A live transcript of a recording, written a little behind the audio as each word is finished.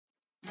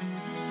So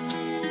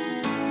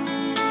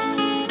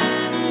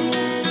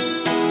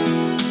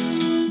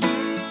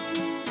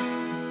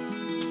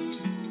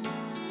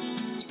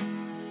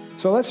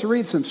let's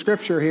read some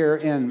scripture here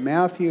in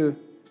Matthew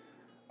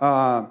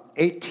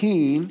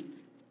 18,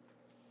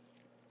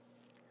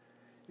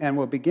 and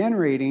we'll begin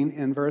reading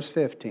in verse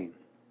 15.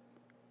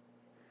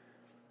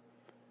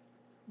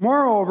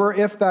 Moreover,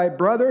 if thy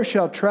brother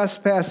shall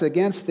trespass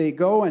against thee,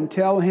 go and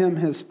tell him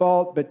his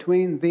fault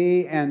between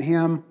thee and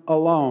him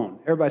alone.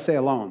 Everybody say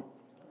alone.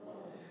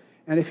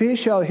 And if he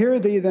shall hear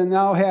thee, then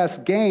thou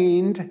hast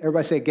gained,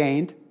 everybody say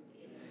gained,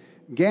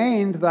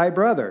 gained thy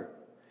brother.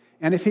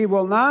 And if he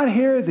will not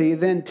hear thee,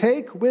 then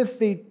take with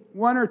thee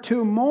one or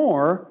two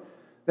more,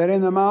 that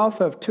in the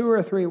mouth of two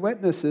or three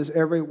witnesses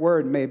every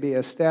word may be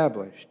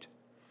established.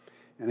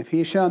 And if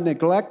he shall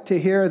neglect to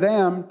hear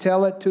them,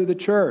 tell it to the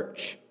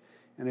church.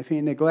 And if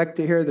he neglect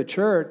to hear the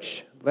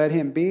church, let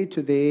him be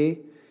to thee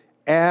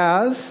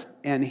as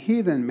an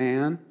heathen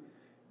man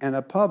and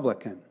a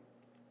publican.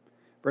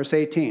 Verse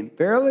 18,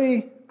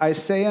 verily I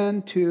say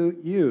unto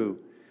you,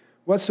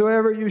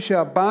 whatsoever you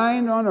shall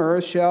bind on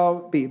earth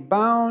shall be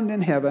bound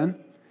in heaven,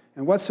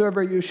 and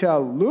whatsoever you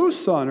shall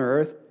loose on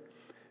earth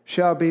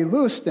shall be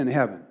loosed in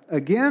heaven.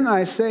 Again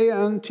I say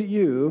unto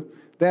you,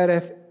 that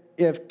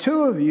if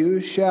two of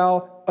you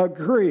shall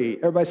agree,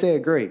 everybody say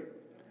agree.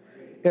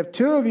 If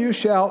two of you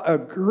shall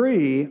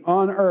agree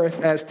on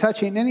earth as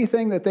touching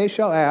anything that they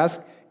shall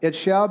ask, it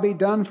shall be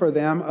done for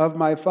them of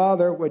my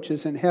Father which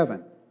is in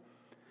heaven.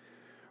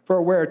 For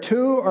where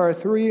two or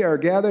three are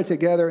gathered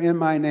together in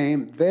my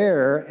name,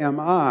 there am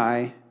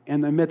I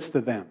in the midst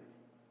of them.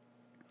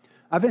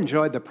 I've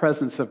enjoyed the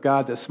presence of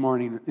God this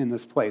morning in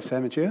this place,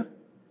 haven't you?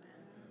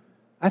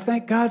 I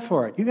thank God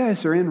for it. You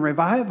guys are in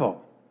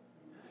revival.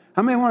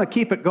 How many want to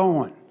keep it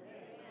going?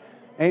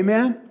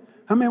 Amen?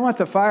 How many want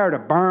the fire to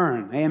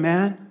burn?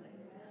 Amen?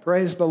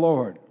 Praise the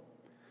Lord.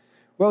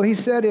 Well, he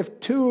said, if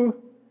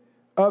two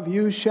of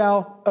you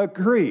shall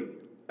agree.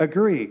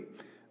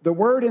 The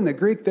word in the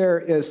Greek there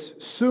is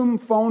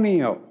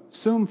symphonio,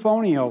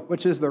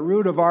 which is the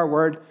root of our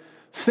word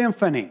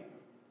symphony.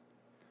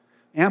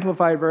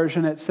 Amplified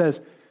version, it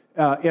says,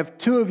 if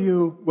two of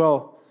you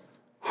will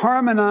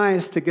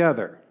harmonize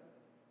together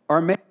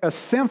or make a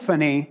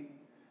symphony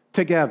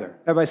together.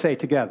 Everybody say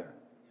together.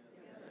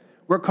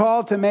 We're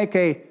called to make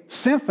a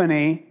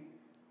symphony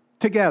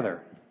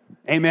together.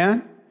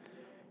 Amen?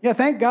 Yeah,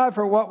 thank God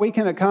for what we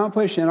can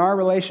accomplish in our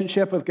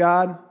relationship with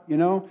God. You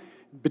know,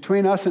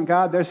 between us and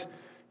God, there's,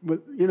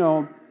 you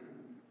know,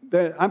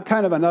 I'm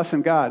kind of an us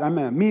and God. I'm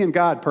a me and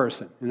God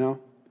person, you know.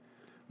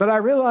 But I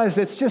realize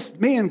it's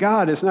just me and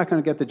God is not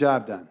going to get the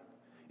job done.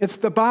 It's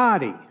the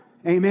body.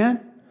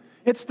 Amen?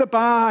 It's the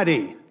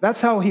body.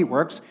 That's how he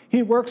works.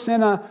 He works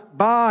in a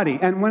body.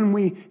 And when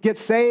we get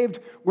saved,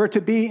 we're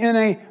to be in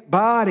a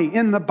body.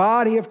 In the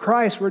body of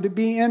Christ, we're to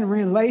be in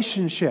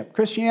relationship.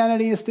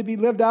 Christianity is to be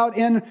lived out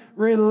in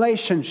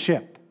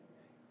relationship.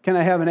 Can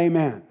I have an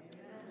amen?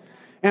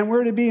 And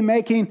we're to be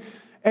making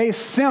a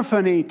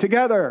symphony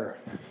together.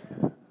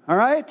 All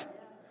right?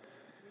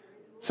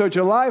 So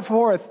July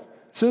 4th,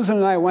 Susan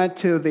and I went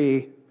to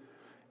the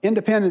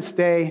Independence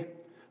Day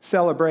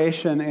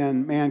celebration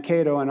in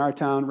Mankato in our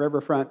town,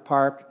 Riverfront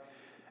Park.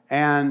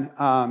 And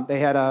they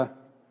had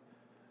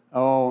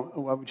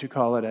what would you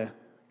call it? A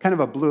kind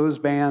of a blues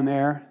band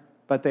there.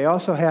 But they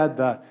also had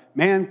the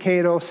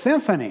Mankato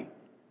Symphony.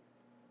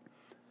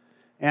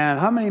 And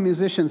how many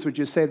musicians would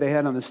you say they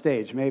had on the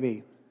stage?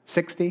 Maybe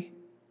 60?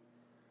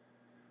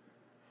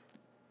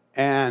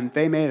 And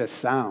they made a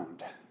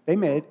sound. They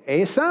made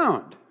a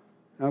sound.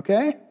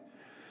 Okay?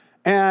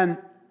 And,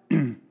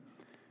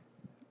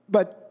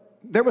 but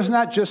there was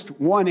not just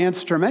one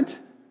instrument,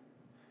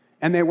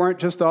 and they weren't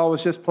just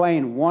always just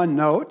playing one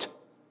note.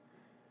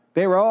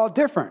 They were all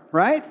different,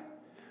 right?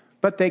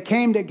 But they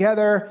came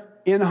together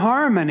in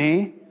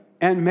harmony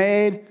and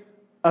made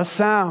a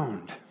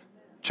sound,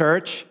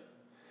 church.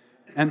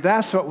 And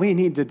that's what we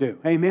need to do.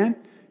 Amen?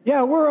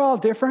 Yeah, we're all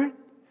different.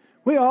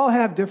 We all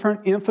have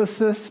different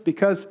emphasis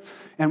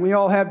and we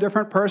all have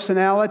different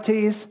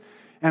personalities,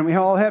 and we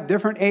all have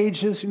different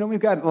ages. You know, we've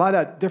got a lot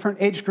of different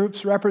age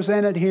groups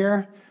represented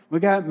here.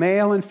 We've got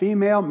male and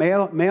female.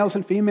 Males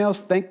and females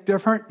think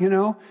different, you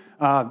know.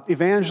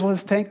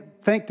 Evangelists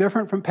think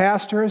different from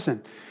pastors.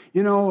 And,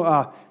 you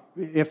know,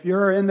 if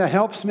you're in the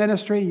helps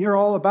ministry, you're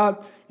all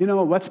about, you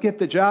know, let's get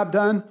the job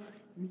done.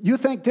 You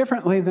think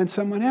differently than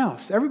someone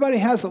else. Everybody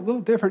has a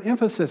little different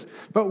emphasis.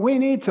 But we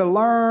need to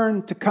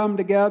learn to come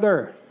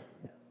together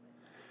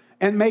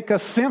and make a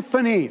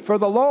symphony for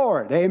the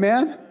Lord.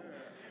 Amen?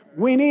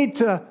 We need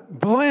to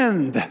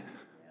blend.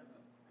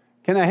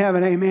 Can I have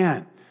an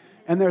amen?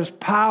 And there's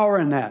power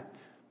in that.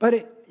 But,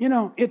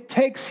 it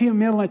takes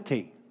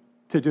humility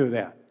to do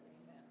that.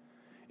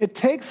 It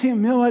takes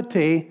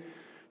humility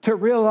to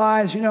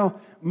realize,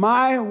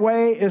 my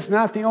way is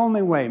not the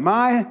only way.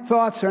 My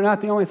thoughts are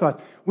not the only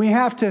thoughts. We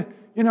have to,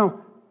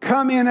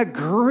 come in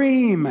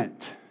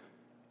agreement.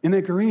 In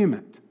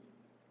agreement.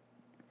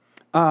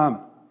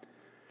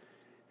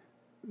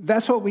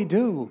 That's what we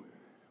do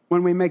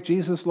when we make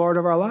Jesus Lord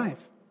of our life.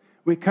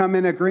 We come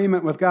in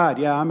agreement with God.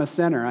 Yeah, I'm a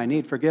sinner. I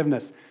need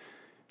forgiveness.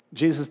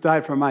 Jesus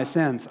died for my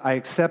sins. I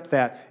accept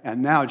that.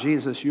 And now,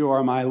 Jesus, you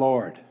are my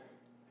Lord.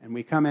 And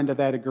we come into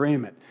that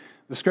agreement.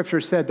 The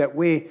scripture said that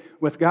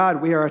with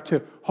God, we are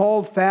to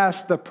hold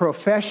fast the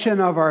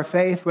profession of our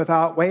faith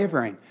without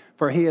wavering,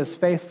 for he is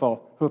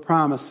faithful who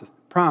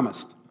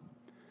promised.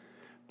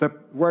 The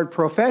word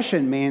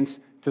profession means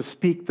to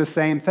speak the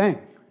same thing.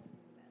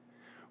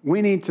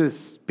 We need to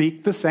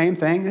speak the same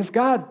thing as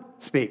God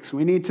speaks.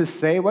 We need to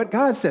say what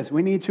God says.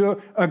 We need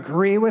to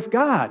agree with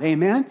God.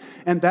 Amen?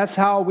 And that's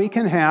how we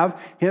can have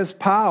his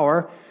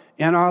power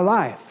in our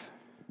life.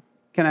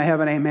 Can I have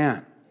an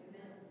amen?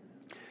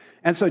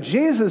 And so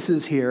Jesus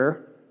is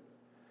here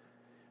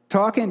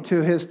talking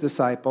to his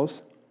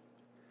disciples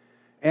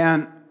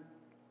and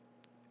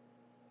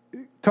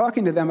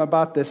talking to them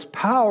about this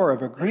power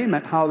of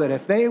agreement, how that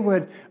if they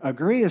would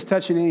agree as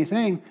touching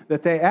anything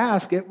that they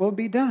ask, it will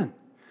be done.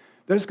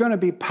 There's going to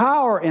be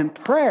power in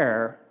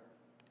prayer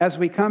as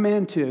we come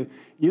into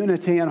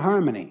unity and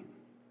harmony.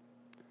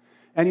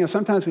 And,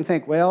 sometimes we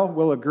think, well,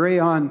 we'll agree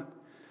on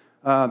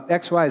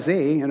X, Y,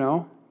 Z,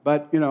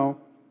 but,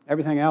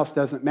 everything else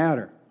doesn't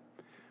matter.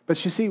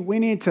 But you see, we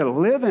need to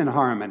live in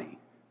harmony.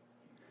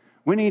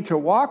 We need to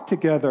walk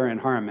together in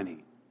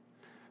harmony.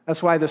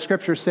 That's why the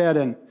scripture said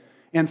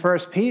in 1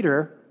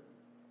 Peter,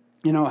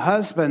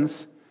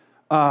 husbands,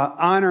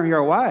 honor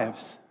your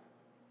wives.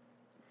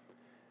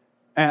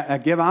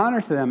 Give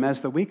honor to them as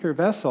the weaker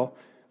vessel,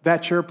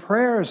 that your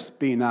prayers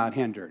be not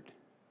hindered.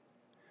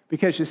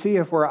 Because you see,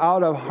 if we're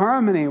out of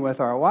harmony with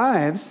our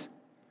wives,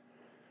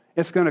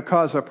 it's going to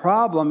cause a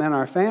problem in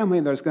our family.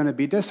 There's going to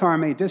be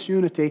disharmony,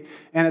 disunity,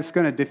 and it's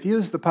going to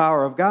diffuse the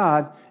power of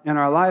God in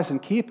our lives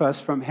and keep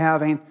us from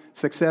having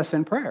success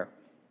in prayer.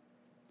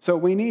 So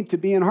we need to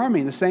be in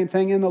harmony. The same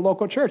thing in the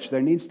local church.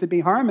 There needs to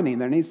be harmony.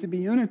 There needs to be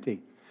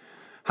unity.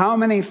 How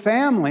many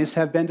families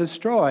have been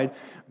destroyed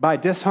by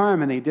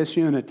disharmony,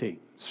 disunity,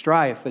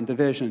 strife, and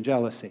division,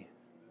 jealousy?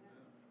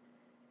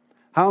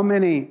 How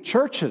many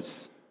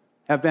churches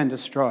have been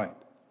destroyed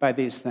by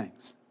these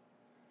things?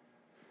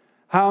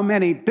 How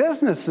many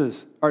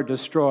businesses are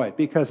destroyed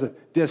because of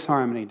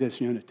disharmony,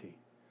 disunity?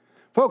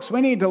 Folks, we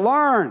need to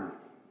learn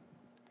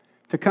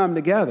to come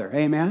together.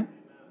 Amen?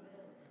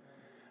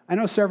 I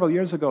know several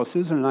years ago,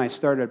 Susan and I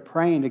started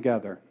praying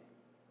together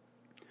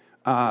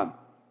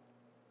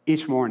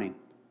each morning.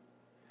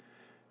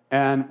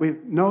 And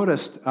we've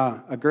noticed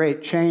a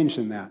great change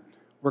in that.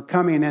 We're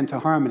coming into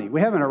harmony.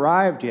 We haven't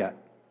arrived yet.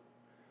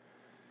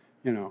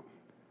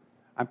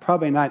 I'm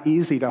probably not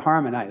easy to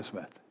harmonize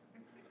with.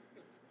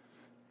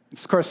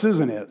 Of course,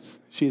 Susan is.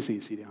 She's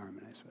easy to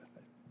harmonize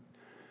with.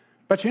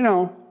 But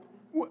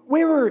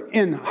we were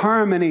in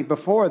harmony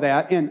before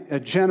that in a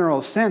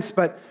general sense,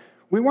 but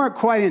we weren't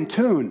quite in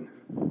tune.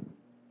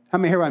 How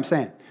many hear what I'm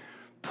saying?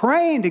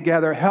 Praying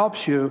together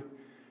helps you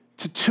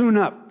to tune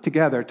up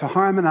together, to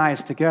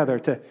harmonize together,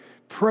 to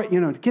pray,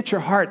 to get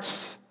your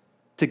hearts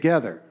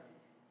together.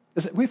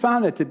 We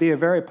found it to be a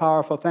very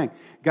powerful thing.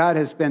 God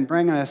has been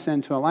bringing us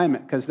into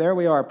alignment because there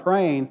we are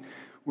praying,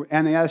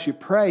 and as you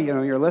pray,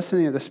 you're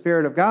listening to the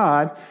Spirit of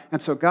God,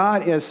 and so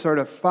God is sort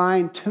of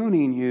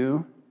fine-tuning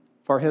you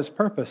for his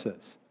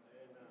purposes.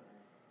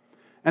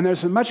 And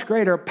there's a much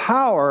greater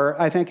power,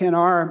 I think, in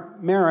our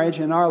marriage,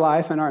 in our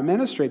life, in our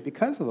ministry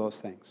because of those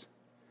things.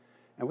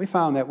 And we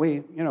found that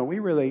we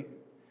really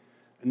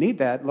need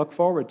that, look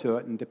forward to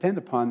it, and depend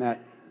upon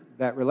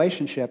that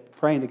relationship,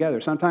 praying together.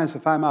 Sometimes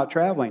if I'm out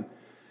traveling,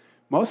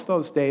 most of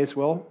those days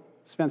we'll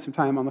spend some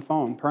time on the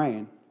phone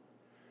praying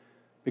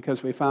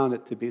because we found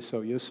it to be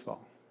so useful.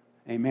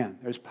 Amen.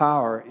 There's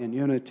power in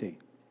unity.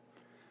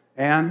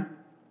 And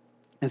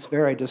it's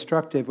very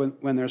destructive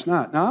when there's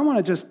not. Now, I want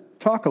to just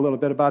talk a little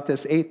bit about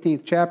this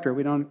 18th chapter.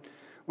 We don't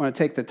want to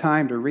take the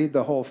time to read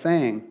the whole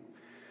thing.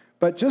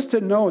 But just to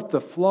note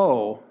the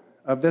flow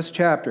of this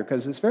chapter,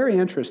 because it's very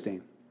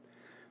interesting.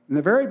 In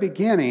the very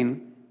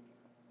beginning,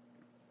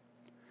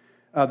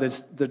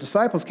 the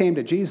disciples came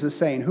to Jesus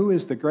saying, who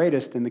is the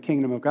greatest in the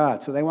kingdom of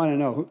God? So they want to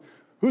know,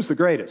 who's the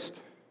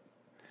greatest?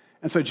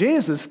 And so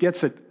Jesus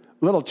gets a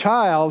little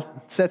child,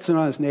 sets it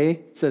on his knee,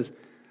 says,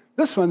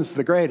 this one's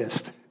the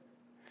greatest.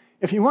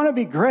 If you want to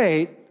be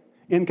great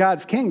in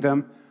God's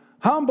kingdom,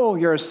 humble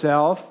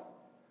yourself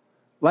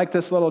like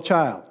this little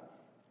child.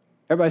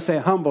 Everybody say,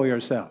 humble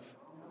yourself.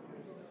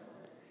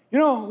 You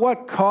know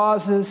what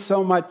causes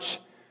so much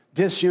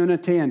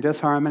disunity and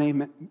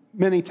disharmony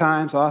many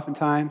times,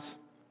 oftentimes?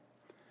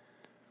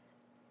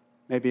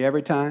 Maybe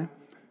every time.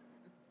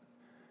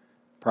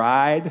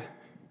 Pride.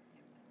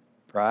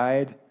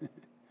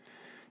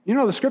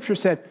 The scripture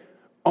said,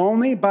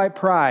 only by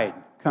pride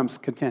comes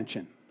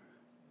contention.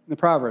 The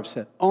Proverbs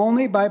said,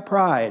 only by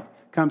pride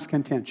comes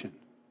contention.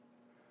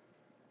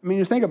 I mean,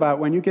 you think about it,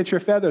 when you get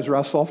your feathers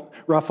ruffled,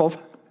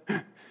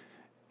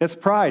 it's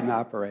pride in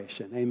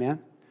operation.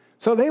 Amen?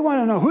 So they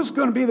want to know, who's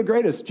going to be the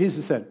greatest?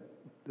 Jesus said,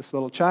 this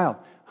little child.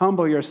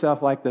 Humble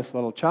yourself like this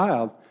little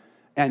child,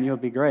 and you'll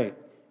be great.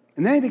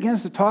 And then he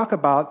begins to talk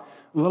about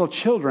little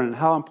children and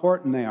how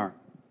important they are.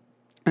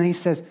 And he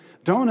says,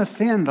 don't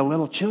offend the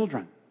little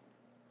children.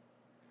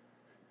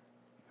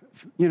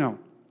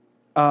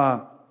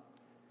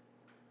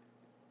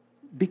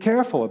 Be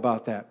careful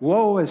about that.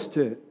 Woe is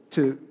to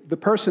the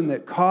person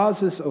that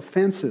causes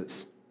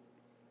offenses.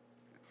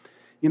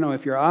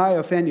 If your eye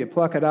offend you,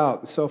 pluck it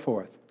out, and so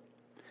forth.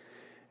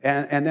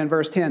 And then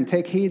verse 10,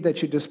 take heed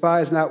that you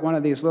despise not one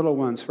of these little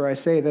ones, for I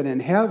say that in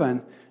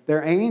heaven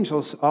their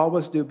angels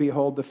always do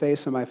behold the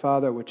face of my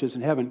Father which is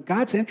in heaven.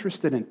 God's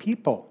interested in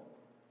people.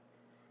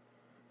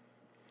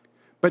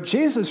 But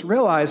Jesus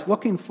realized,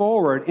 looking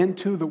forward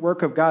into the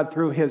work of God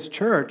through his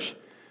church,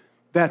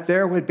 that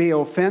there would be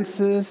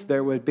offenses,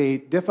 there would be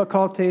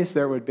difficulties,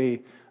 there would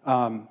be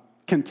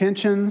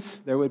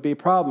contentions, there would be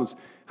problems.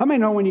 How many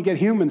know when you get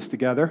humans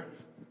together,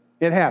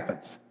 it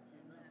happens?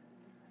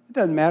 It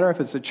doesn't matter if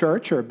it's a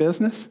church or a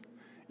business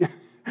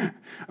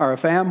or a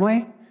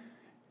family.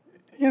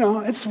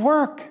 It's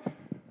work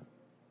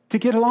to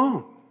get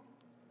along.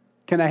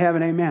 Can I have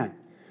an amen?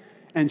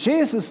 And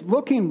Jesus,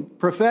 looking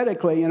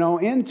prophetically,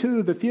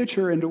 into the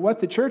future, into what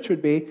the church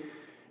would be,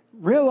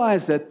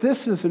 realized that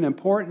this is an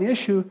important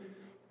issue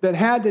that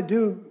had to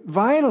do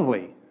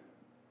vitally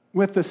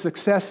with the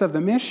success of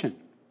the mission.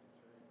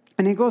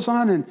 And he goes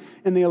on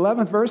in the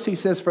 11th verse, he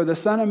says, for the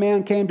Son of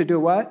Man came to do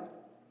what?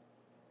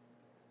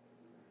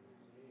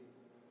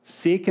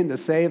 Seek and to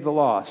save the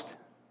lost.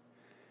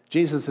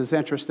 Jesus is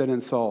interested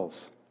in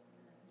souls.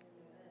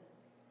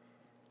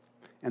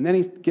 And then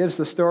he gives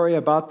the story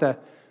about the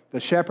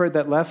shepherd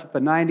that left the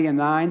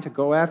 99 to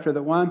go after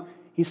the one.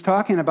 He's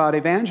talking about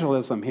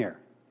evangelism here.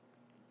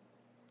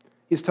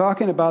 He's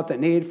talking about the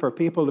need for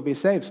people to be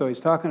saved. So he's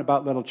talking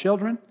about little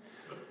children.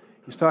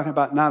 He's talking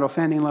about not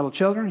offending little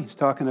children. He's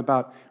talking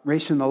about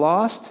reaching the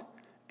lost.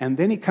 And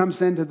then he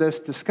comes into this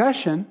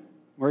discussion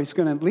where he's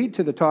going to lead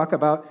to the talk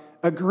about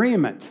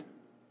agreement.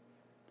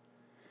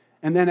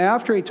 And then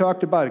after he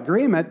talked about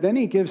agreement, then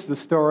he gives the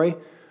story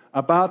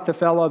about the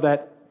fellow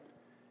that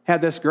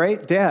had this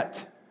great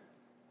debt.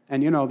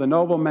 And the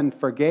nobleman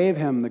forgave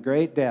him the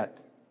great debt.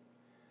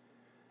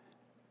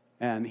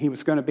 And he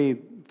was going to be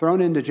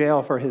thrown into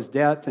jail for his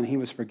debt, and he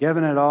was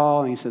forgiven it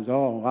all. And he says,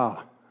 oh,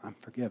 wow, I'm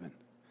forgiven.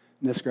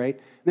 Isn't this great?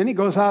 And then he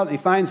goes out and he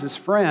finds his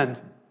friend,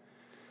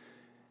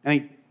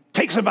 and he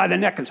takes him by the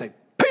neck and says,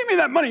 pay me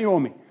that money you owe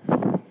me.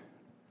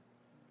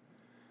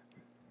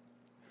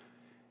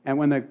 And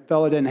when the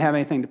fellow didn't have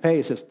anything to pay,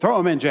 he says, throw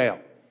him in jail.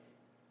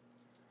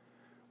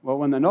 Well,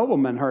 when the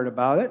nobleman heard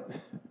about it,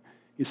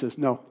 he says,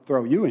 no,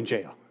 throw you in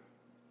jail.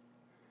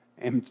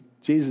 And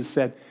Jesus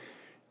said,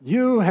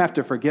 you have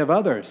to forgive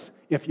others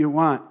if you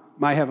want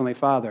my Heavenly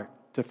Father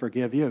to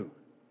forgive you.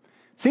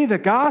 See, the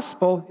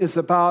gospel is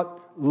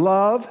about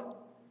love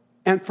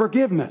and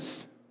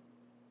forgiveness.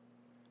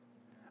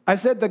 I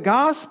said the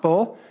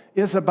gospel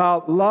is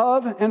about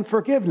love and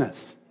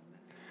forgiveness.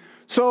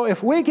 So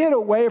if we get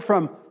away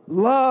from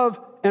love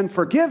and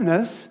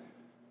forgiveness,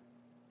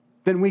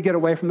 then we get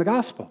away from the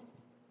gospel.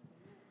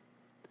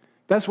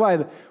 That's why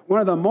one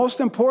of the most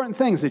important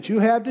things that you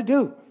have to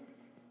do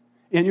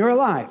in your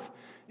life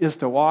is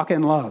to walk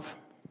in love.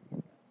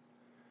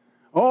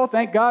 Oh,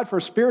 thank God for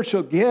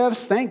spiritual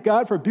gifts. Thank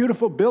God for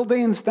beautiful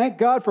buildings. Thank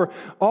God for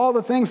all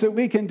the things that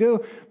we can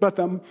do. But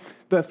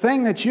the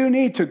thing that you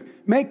need to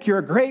make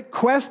your great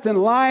quest in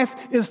life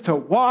is to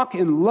walk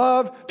in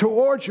love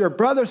towards your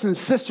brothers and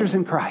sisters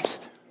in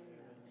Christ.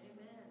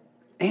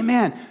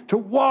 Amen. To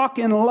walk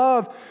in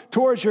love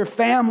towards your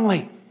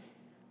family.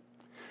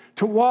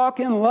 To walk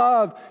in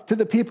love to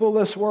the people of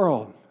this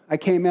world. I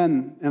came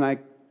in and I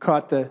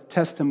caught the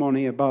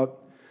testimony about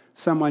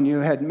someone you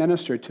had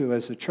ministered to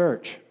as a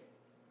church.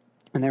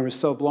 And they were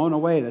so blown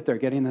away that they're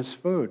getting this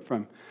food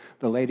from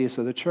the ladies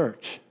of the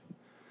church.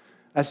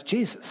 That's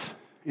Jesus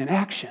in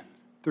action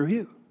through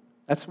you.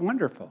 That's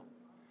wonderful.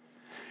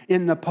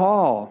 In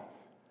Nepal,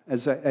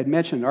 as I had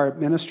mentioned, our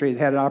ministry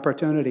had an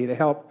opportunity to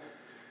help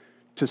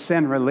to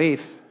send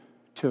relief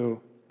to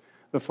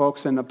the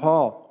folks in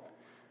Nepal.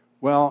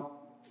 Well,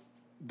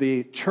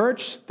 the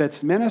church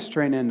that's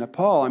ministering in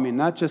Nepal,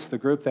 not just the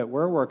group that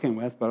we're working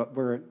with, but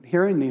we're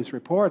hearing these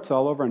reports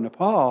all over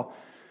Nepal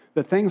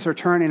that things are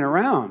turning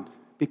around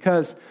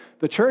because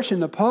the church in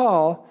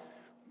Nepal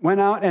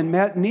went out and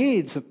met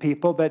needs of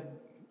people that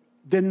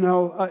didn't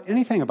know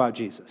anything about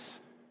Jesus.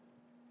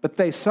 But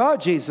they saw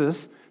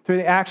Jesus through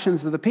the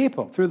actions of the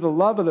people. Through the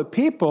love of the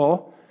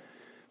people,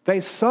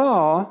 they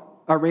saw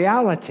a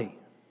reality.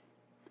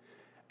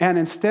 And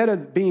instead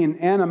of being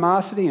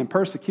animosity and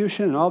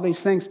persecution and all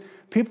these things,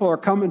 people are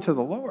coming to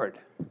the Lord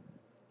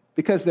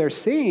because they're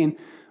seeing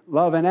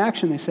love in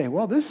action. They say,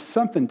 well, this is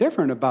something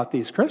different about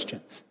these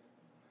Christians.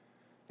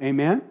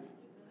 Amen?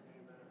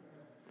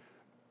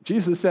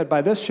 Jesus said,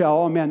 by this shall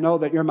all men know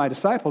that you're my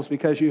disciples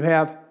because you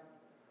have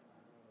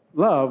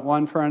love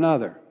one for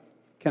another.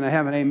 Can I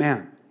have an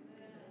amen?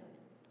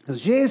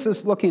 Because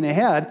Jesus, looking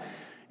ahead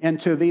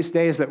into these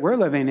days that we're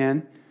living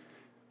in,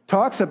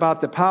 talks about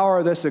the power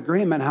of this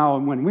agreement, how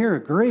when we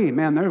agree,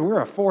 man,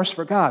 we're a force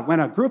for God. When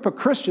a group of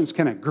Christians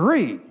can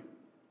agree,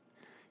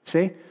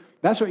 see,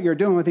 that's what you're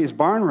doing with these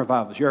barn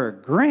revivals. You're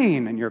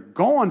agreeing and you're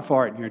going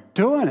for it and you're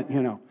doing it,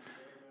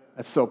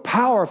 That's so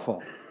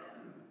powerful.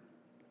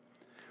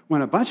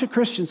 when a bunch of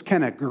Christians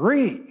can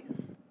agree,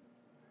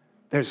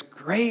 there's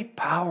great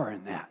power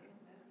in that.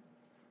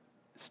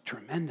 It's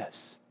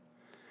tremendous.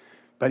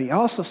 But he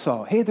also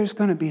saw, hey, there's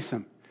going to be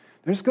some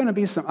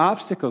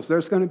obstacles.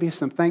 There's going to be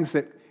some things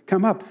that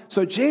come up.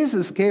 So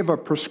Jesus gave a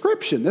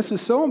prescription. This is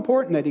so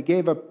important that he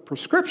gave a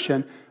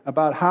prescription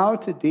about how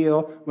to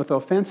deal with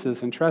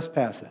offenses and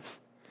trespasses.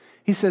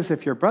 He says,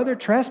 if your brother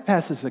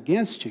trespasses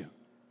against you,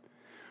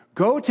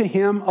 go to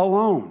him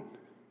alone.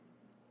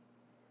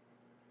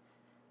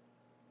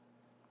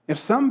 If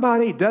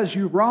somebody does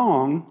you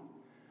wrong,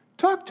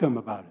 talk to him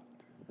about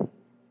it.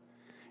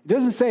 It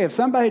doesn't say if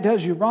somebody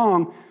does you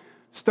wrong,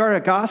 start a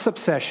gossip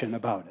session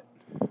about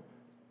it.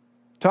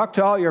 Talk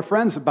to all your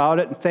friends about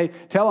it and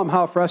tell them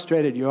how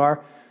frustrated you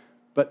are,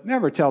 but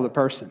never tell the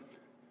person.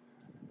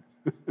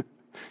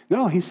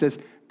 No, he says,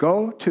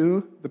 go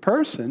to the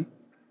person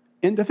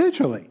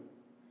individually.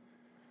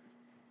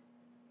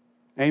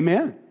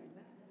 Amen.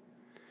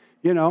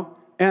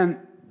 And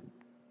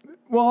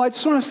I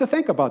just want us to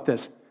think about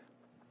this.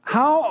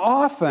 How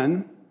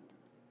often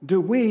do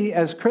we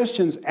as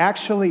Christians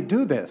actually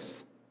do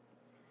this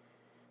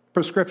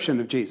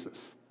prescription of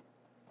Jesus?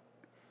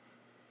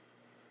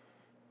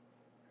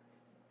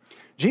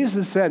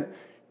 Jesus said,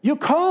 you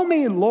call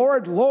me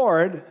Lord,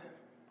 Lord,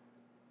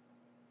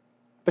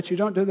 but you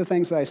don't do the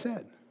things I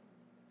said.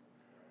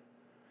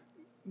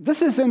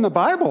 This is in the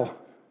Bible.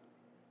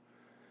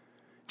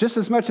 Just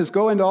as much as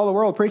go into all the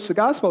world, preach the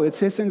gospel, it's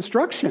his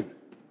instruction.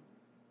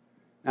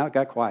 Now it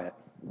got quiet.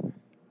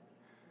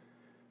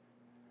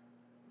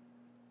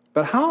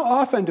 But how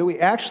often do we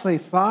actually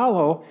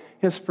follow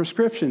his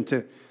prescription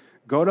to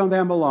go to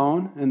them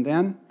alone, and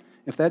then,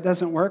 if that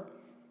doesn't work,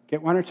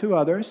 get one or two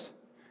others.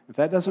 If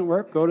that doesn't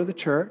work, go to the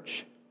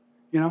church.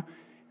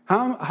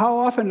 How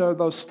often are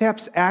those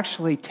steps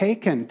actually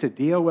taken to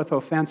deal with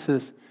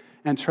offenses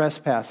and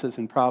trespasses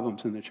and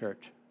problems in the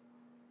church?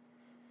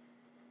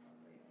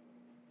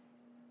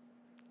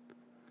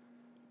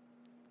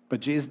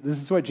 But this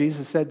is what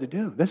Jesus said to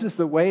do. This is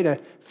the way to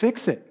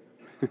fix it.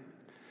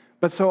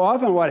 But so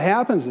often what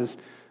happens is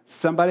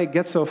somebody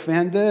gets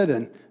offended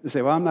and they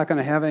say, well, I'm not going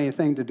to have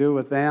anything to do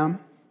with them.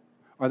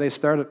 Or they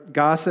start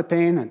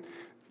gossiping and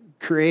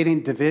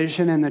creating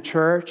division in the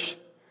church.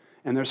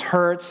 And there's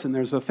hurts and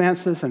there's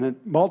offenses and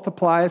it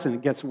multiplies and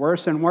it gets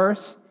worse and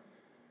worse.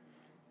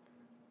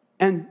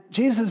 And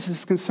Jesus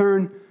is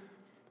concerned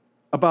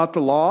about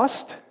the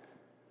lost,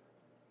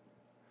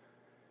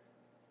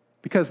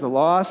 because the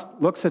lost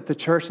looks at the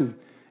church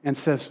and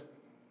says,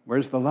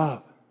 where's the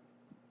love?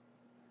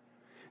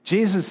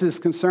 Jesus is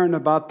concerned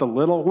about the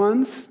little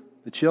ones,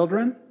 the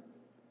children.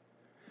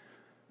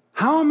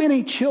 How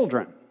many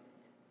children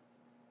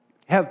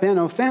have been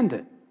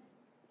offended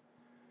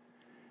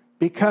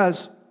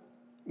because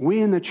we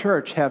in the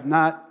church have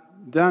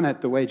not done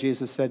it the way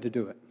Jesus said to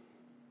do it?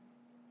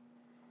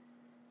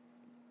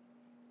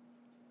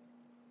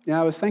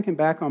 I was thinking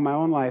back on my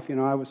own life.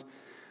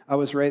 I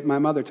was raised, my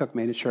mother took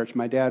me to church.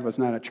 My dad was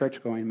not a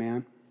church-going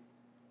man.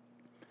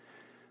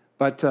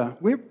 But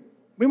we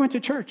went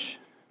to church.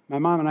 My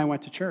mom and I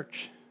went to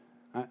church.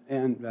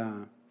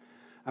 And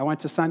I went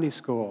to Sunday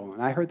school,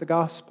 and I heard the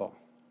gospel.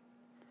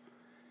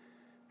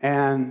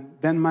 And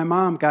then my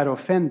mom got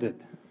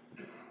offended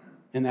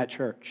in that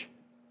church.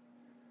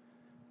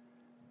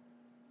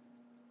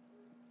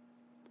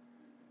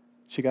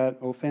 She got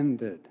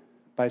offended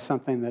by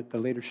something that the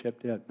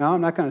leadership did. Now,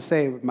 I'm not going to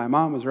say my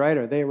mom was right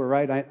or they were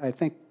right. I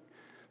think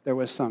there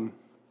was some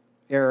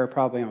error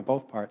probably on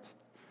both parts.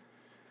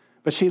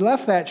 But she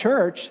left that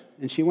church,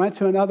 and she went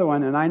to another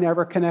one, and I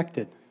never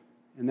connected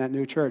in that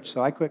new church,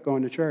 so I quit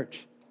going to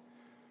church.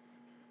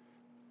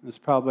 I was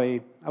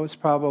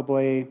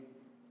probably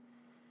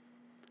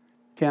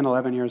 10,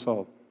 11 years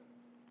old.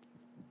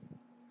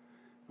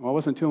 Well, it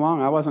wasn't too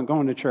long. I wasn't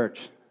going to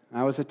church.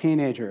 I was a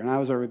teenager, and I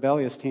was a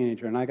rebellious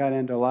teenager, and I got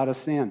into a lot of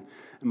sin,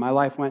 and my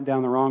life went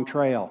down the wrong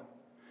trail.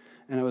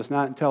 And it was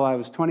not until I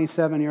was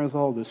 27 years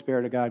old the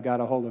Spirit of God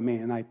got a hold of me,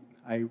 and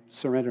I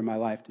surrendered my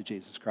life to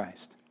Jesus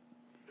Christ.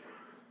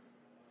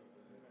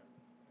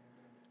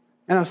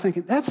 And I was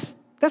thinking, that's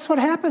what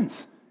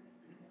happens.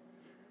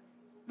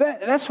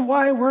 That's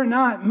why we're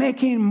not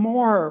making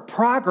more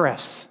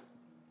progress,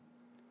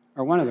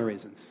 or one of the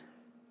reasons,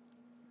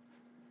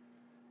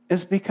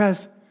 is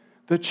because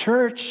the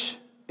church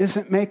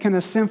isn't making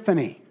a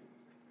symphony.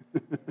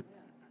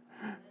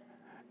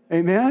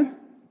 Amen?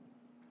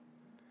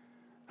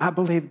 I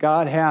believe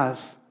God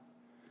has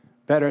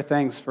better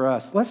things for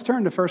us. Let's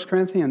turn to 1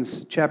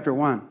 Corinthians chapter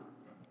 1.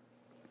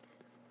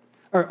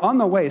 Or on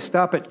the way,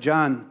 stop at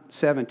John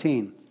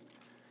 17,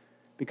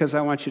 because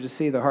I want you to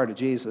see the heart of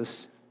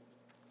Jesus.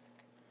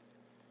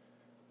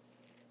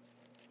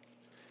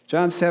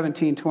 John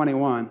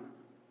 17:21.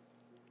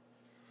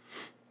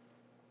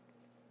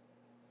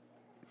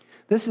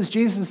 This is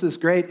Jesus'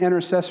 great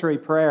intercessory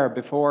prayer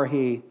before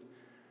he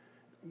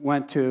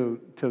went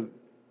to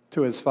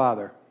his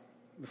Father,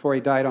 before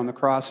he died on the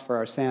cross for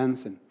our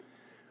sins and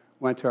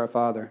went to our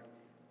Father.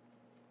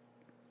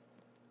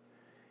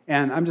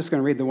 And I'm just going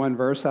to read the one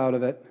verse out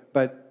of it,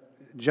 but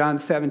John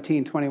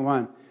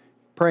 17:21.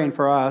 praying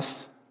for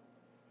us.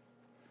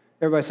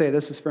 Everybody say,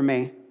 this is for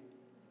me.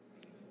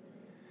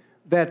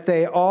 That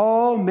they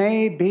all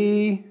may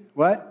be,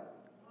 what?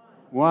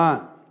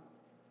 One.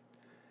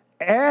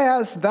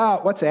 As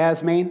thou, what's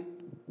as mean?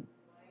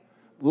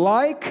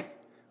 Like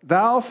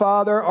thou,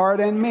 Father, art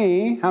in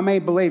me. How many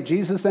believe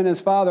Jesus and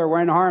his Father were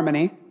in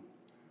harmony?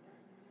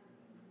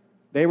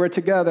 They were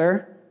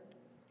together.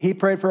 He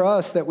prayed for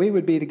us that we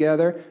would be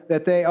together,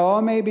 that they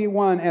all may be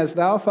one, as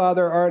thou,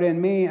 Father, art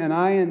in me, and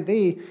I in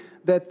thee,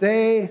 that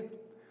they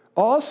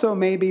also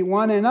may be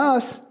one in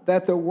us,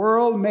 that the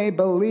world may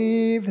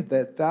believe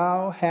that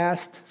thou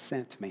hast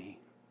sent me.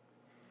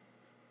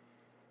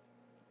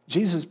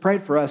 Jesus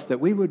prayed for us that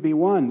we would be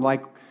one,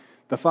 like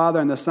the Father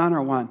and the Son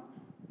are one,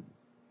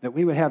 that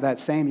we would have that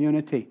same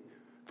unity.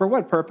 For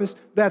what purpose?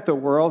 That the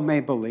world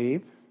may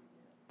believe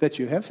that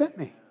you have sent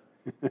me.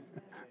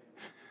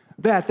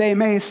 That they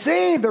may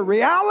see the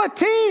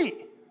reality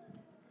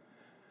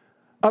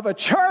of a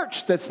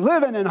church that's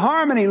living in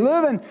harmony,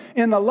 living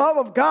in the love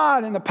of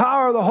God and the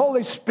power of the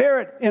Holy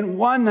Spirit in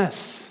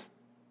oneness.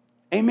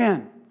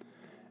 Amen.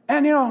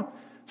 And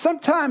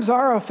sometimes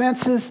our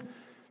offenses,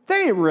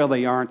 they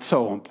really aren't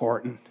so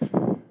important.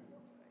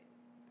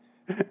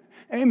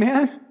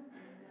 Amen.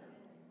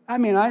 I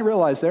mean, I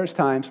realize there's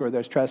times where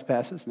there's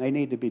trespasses and they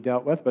need to be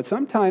dealt with, but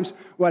sometimes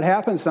what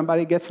happens,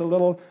 somebody gets a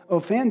little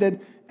offended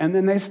and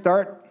then they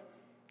start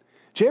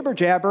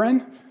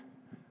jibber-jabbering,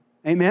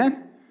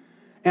 amen,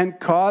 and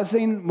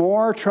causing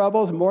more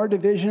troubles, more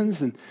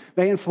divisions, and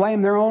they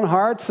inflame their own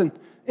hearts. And,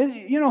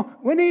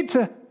 we need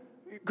to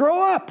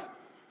grow up.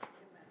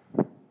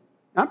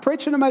 I'm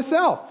preaching to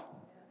myself.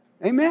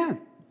 Amen.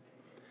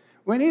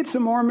 We need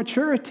some more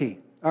maturity.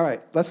 All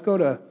right, let's go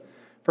to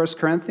 1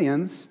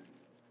 Corinthians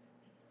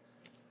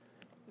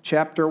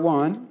chapter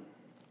 1.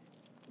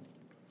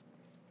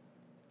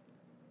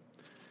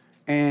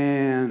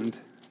 And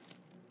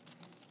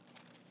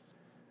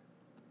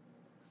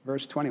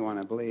verse 21,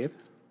 I believe.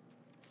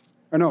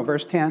 Or no,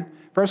 verse 10.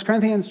 1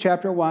 Corinthians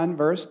chapter 1,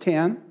 verse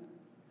 10.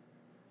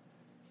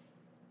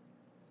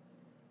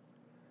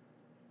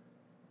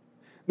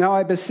 Now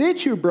I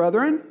beseech you,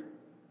 brethren,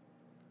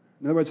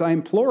 in other words, I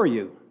implore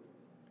you,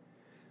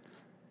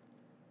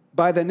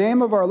 by the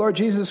name of our Lord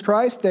Jesus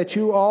Christ, that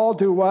you all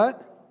do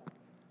what?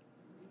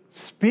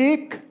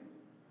 Speak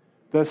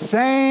the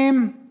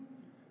same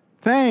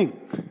thing.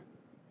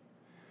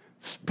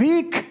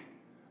 Speak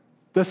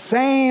the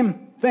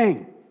same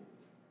thing.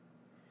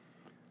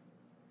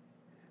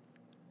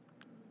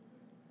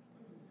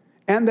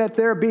 And that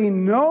there be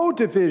no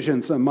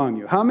divisions among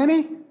you. How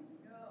many?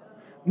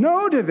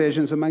 No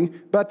divisions among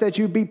you, but that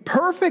you be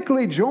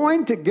perfectly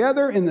joined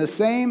together in the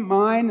same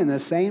mind and the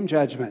same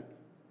judgment.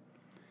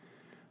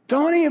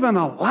 Don't even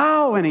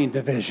allow any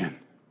division.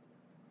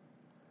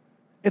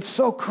 It's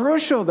so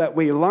crucial that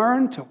we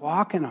learn to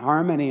walk in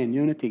harmony and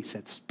unity. He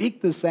said,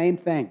 speak the same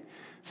thing.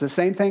 It's the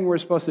same thing we're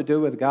supposed to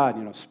do with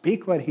God.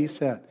 Speak what he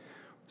said.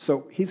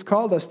 So he's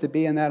called us to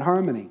be in that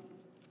harmony.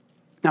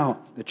 Now,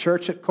 the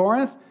church at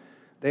Corinth,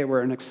 they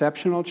were an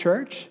exceptional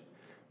church.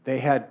 They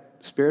had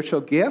spiritual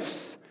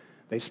gifts.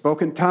 They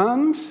spoke in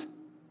tongues,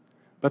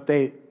 but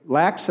they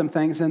lacked some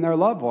things in their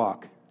love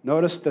walk.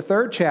 Notice the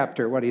 3rd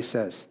chapter, what he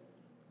says.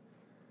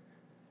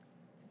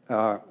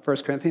 1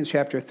 Corinthians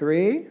chapter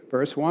 3,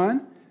 verse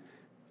 1.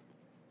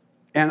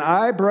 And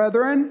I,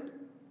 brethren...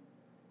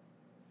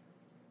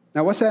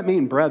 Now, what's that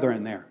mean,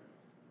 brethren, there?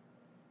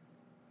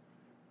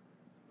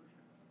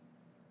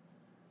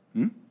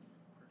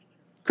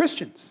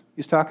 Christians.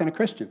 He's talking to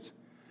Christians.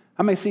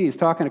 How many see he's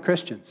talking to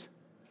Christians?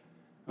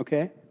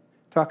 Okay?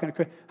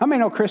 How many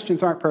know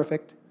Christians aren't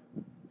perfect?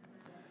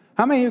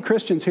 How many of you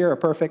Christians here are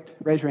perfect?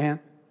 Raise your hand.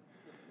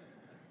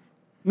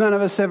 None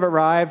of us have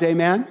arrived,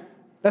 amen?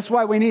 That's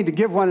why we need to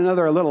give one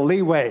another a little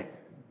leeway.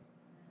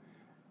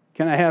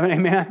 Can I have an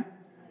amen?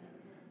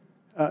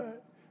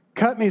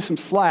 Cut me some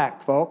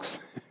slack, folks.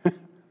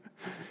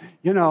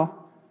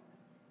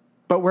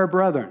 But we're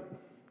brethren.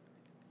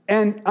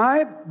 And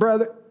I,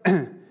 brethren,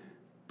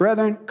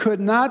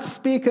 could not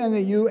speak unto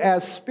you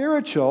as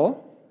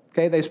spiritual.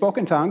 Okay, they spoke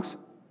in tongues.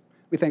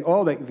 We think,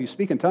 if you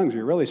speak in tongues,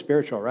 you're really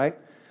spiritual, right?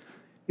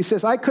 He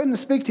says, I couldn't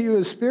speak to you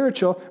as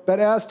spiritual, but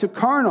as to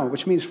carnal,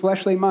 which means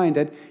fleshly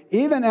minded,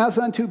 even as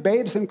unto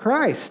babes in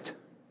Christ.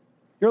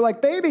 You're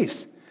like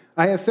babies.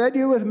 I have fed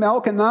you with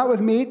milk and not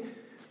with meat.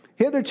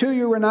 Hitherto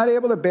you were not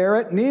able to bear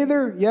it,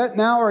 neither yet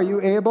now are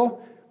you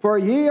able. For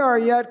ye are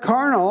yet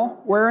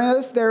carnal,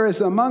 whereas there is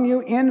among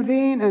you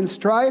envying and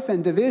strife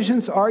and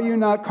divisions. Are you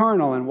not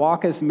carnal and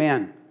walk as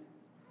men?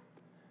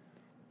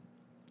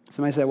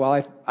 Somebody say,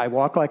 well, I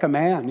walk like a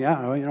man.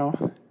 Yeah,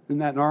 isn't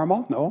that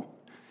normal? No.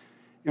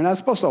 You're not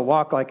supposed to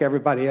walk like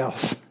everybody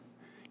else.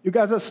 You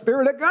got the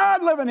Spirit of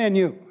God living in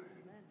you.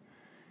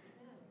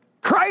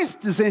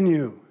 Christ is in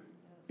you.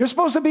 You're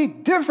supposed to be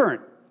different.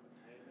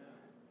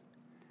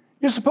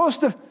 You're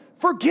supposed to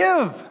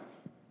forgive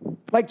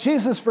like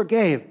Jesus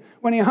forgave.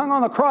 When he hung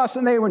on the cross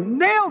and they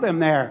nailed him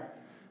there,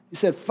 he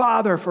said,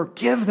 Father,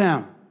 forgive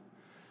them,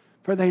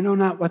 for they know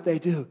not what they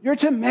do. You're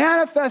to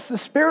manifest the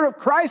Spirit of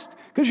Christ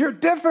because you're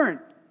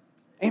different.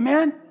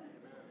 Amen?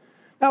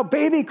 Now,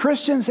 baby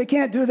Christians, they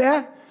can't do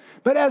that.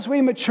 But as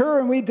we mature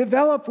and we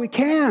develop, we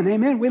can.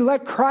 Amen? We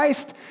let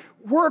Christ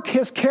work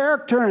his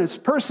character and his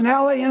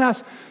personality in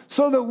us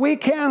so that we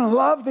can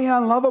love the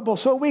unlovable,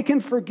 so we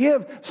can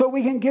forgive, so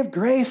we can give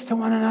grace to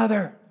one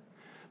another,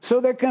 so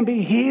there can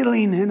be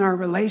healing in our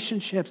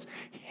relationships,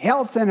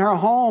 health in our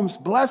homes,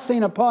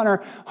 blessing upon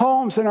our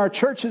homes and our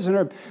churches and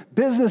our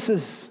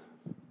businesses.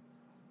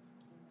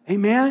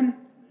 Amen?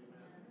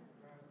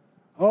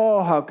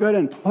 Oh, how good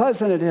and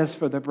pleasant it is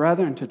for the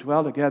brethren to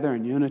dwell together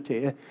in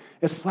unity.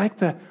 It's like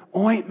the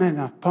ointment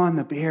upon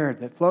the beard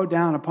that flowed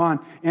down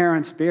upon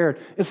Aaron's beard.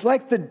 It's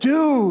like the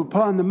dew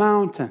upon the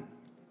mountain.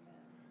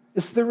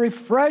 It's the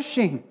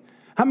refreshing.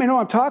 How many know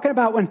what I'm talking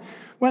about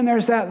when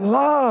there's that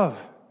love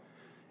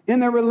in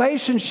the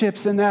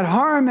relationships and that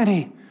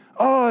harmony?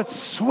 Oh, it's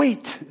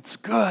sweet. It's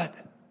good.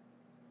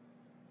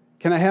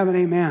 Can I have an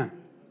amen?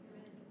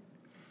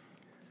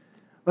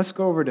 Let's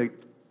go over to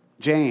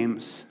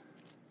James.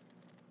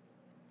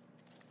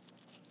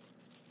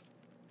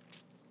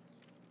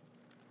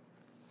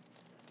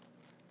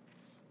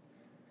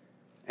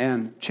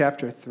 And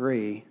chapter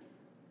 3.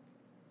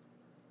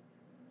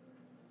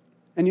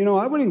 And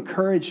I would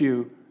encourage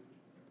you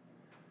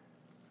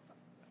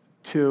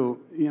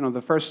to,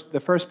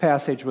 the first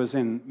passage was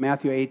in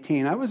Matthew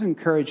 18. I would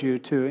encourage you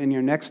to, in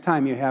your next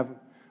time you have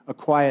a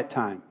quiet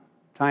time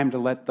to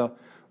let the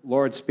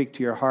Lord speak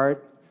to your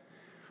heart,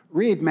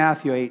 read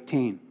Matthew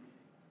 18.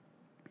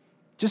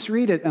 Just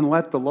read it and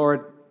let the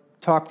Lord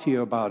talk to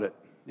you about it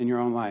in your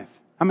own life.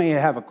 How many of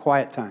you have a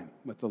quiet time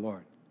with the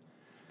Lord?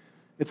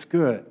 It's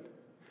good.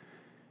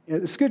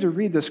 It's good to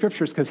read the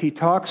Scriptures because he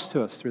talks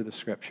to us through the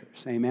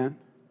Scriptures. Amen?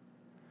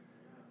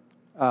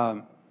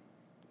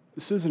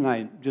 Susan and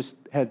I just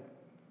had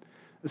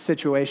a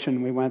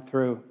situation we went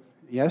through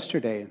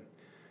yesterday,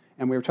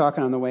 and we were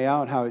talking on the way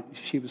out how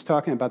she was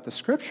talking about the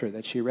Scripture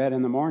that she read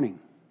in the morning.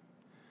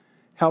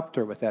 Helped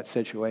her with that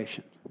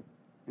situation.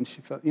 And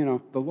she felt, the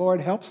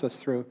Lord helps us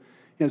through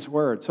his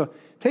word. So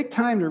take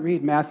time to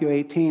read Matthew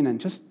 18 and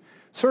just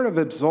sort of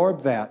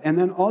absorb that. And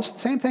then also,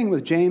 same thing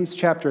with James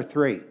chapter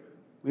 3.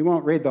 We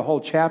won't read the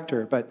whole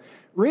chapter, but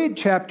read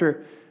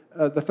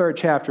the third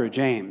chapter of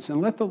James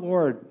and let the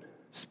Lord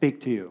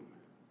speak to you.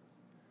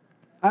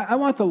 I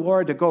want the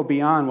Lord to go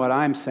beyond what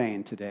I'm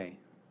saying today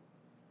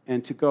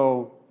and to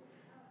go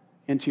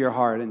into your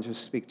heart and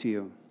just speak to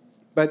you.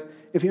 But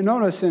if you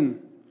notice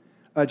in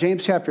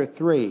James chapter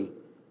 3,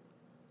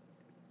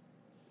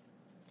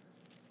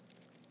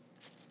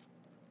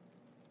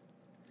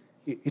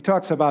 he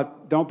talks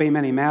about don't be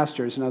many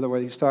masters. In other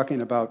words, he's talking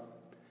about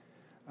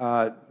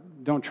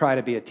don't try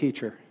to be a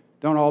teacher.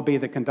 Don't all be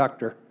the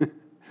conductor.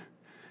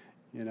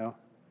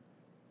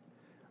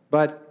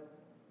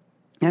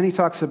 And he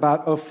talks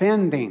about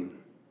offending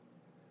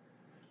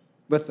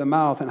with the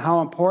mouth and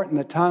how important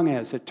the tongue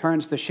is. It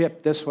turns the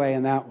ship this way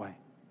and that way.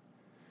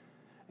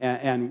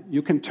 And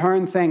you can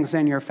turn things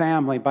in your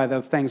family by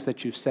the things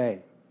that you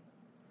say.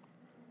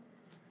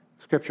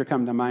 Scripture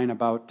come to mind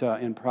about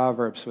in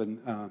Proverbs when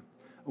a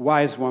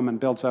wise woman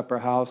builds up her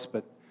house,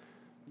 but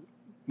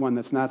one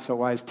that's not so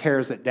wise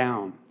tears it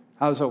down.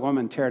 How does a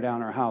woman tear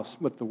down her house?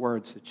 With the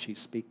words that she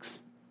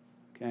speaks.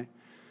 Okay?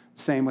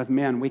 Same with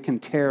men. We can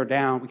tear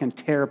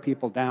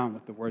people down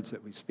with the words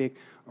that we speak,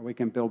 or we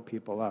can build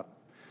people up.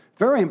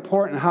 Very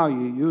important how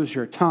you use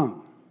your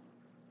tongue.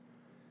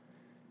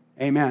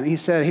 Amen. He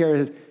said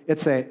here,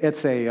 it's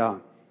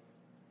an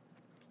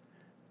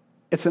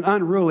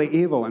unruly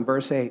evil in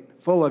verse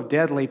 8, full of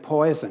deadly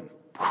poison.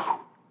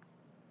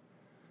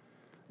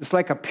 It's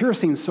like a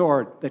piercing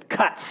sword that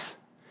cuts.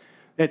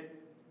 It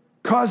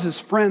causes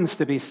friends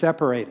to be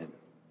separated.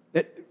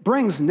 It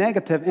brings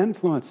negative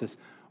influences,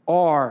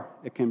 or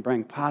it can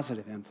bring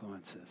positive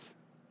influences.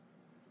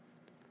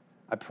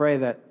 I pray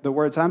that the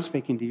words I'm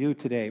speaking to you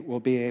today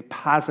will be a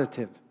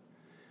positive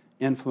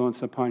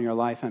influence upon your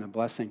life and a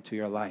blessing to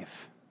your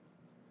life.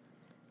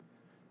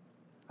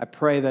 I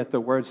pray that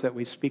the words that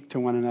we speak to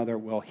one another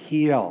will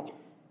heal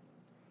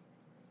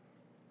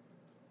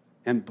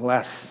and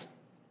bless.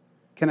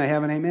 Can I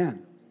have an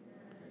amen?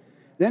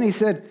 Then he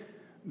said,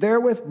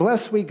 therewith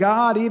bless we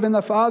God, even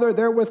the Father,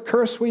 therewith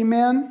curse we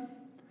men,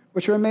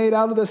 which are made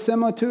out of the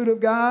similitude of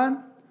God.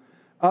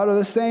 Out of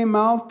the same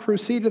mouth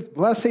proceedeth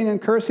blessing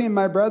and cursing.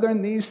 My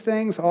brethren, these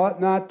things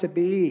ought not to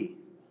be.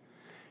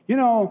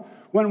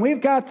 When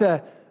we've got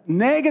the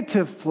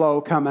negative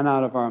flow coming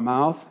out of our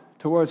mouth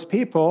towards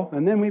people,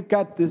 and then we've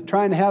got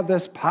trying to have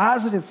this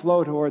positive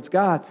flow towards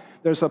God,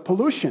 there's a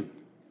pollution.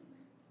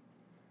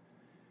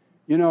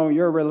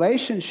 Your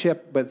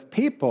relationship with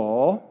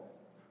people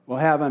will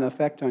have an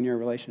effect on your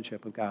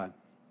relationship with God.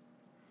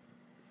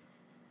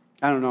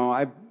 I don't know,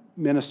 I've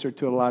ministered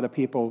to a lot of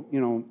people,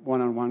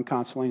 one-on-one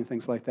counseling and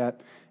things like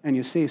that, and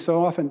you see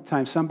so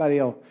oftentimes some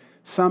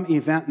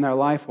event in their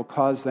life will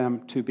cause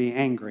them to be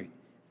angry.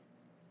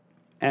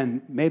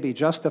 And maybe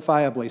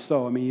justifiably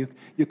so. I mean,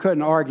 you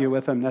couldn't argue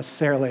with them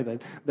necessarily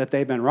that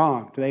they've been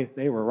wronged.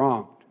 They were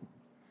wronged.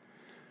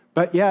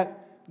 But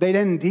yet, they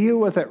didn't deal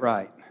with it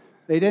right.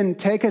 They didn't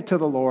take it to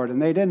the Lord, and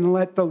they didn't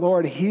let the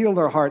Lord heal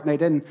their heart,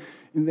 and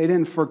they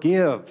didn't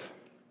forgive.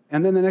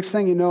 And then the next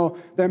thing you know,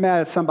 they're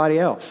mad at somebody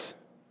else.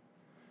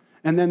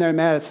 And then they're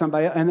mad at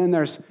somebody else. And then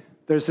there's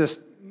this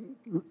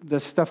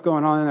stuff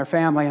going on in their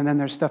family, and then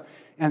there's stuff,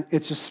 and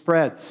it just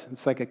spreads.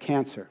 It's like a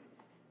cancer.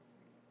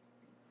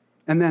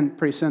 And then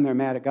pretty soon they're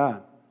mad at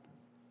God.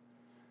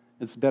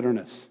 It's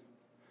bitterness.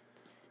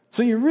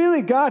 So you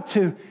really got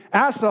to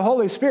ask the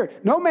Holy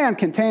Spirit. No man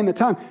can tame the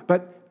tongue,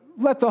 but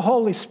let the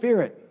Holy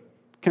Spirit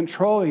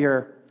control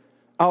your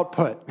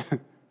output.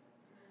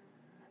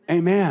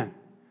 Amen.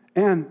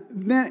 And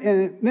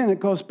then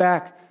it goes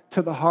back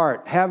to the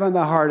heart, having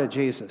the heart of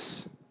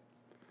Jesus.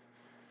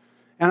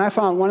 And I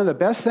found one of the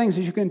best things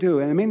that you can do,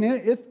 and I mean,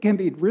 it can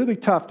be really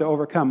tough to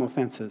overcome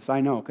offenses.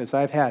 I know, because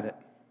I've had it.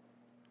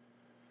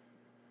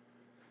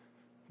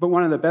 But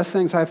one of the best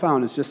things I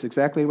found is just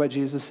exactly what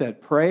Jesus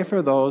said. Pray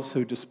for those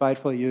who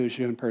despitefully use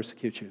you and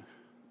persecute you.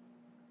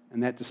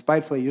 And that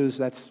despitefully use,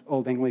 that's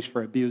Old English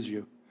for abuse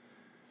you.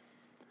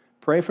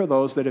 Pray for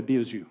those that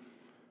abuse you.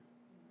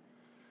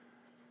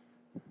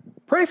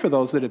 Pray for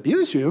those that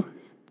abuse you.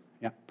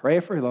 Yeah, pray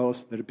for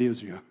those that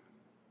abuse you.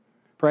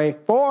 Pray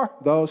for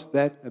those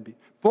that abuse.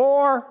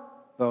 For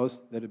those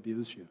that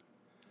abuse you.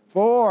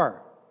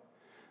 For.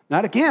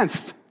 Not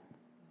against.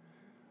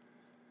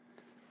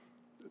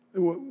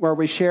 Where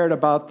we shared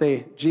about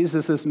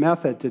Jesus'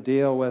 method to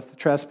deal with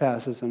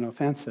trespasses and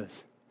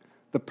offenses.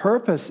 The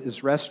purpose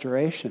is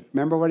restoration.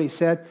 Remember what he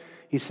said?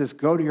 He says,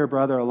 go to your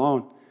brother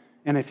alone.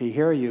 And if he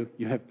hear you,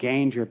 you have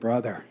gained your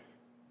brother.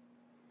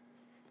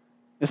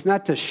 It's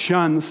not to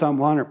shun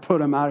someone or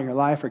put him out of your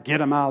life or get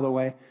him out of the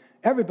way.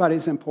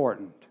 Everybody's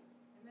important.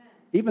 Amen.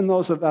 Even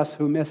those of us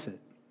who miss it.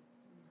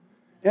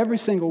 Every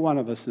single one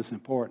of us is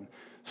important.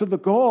 So the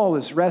goal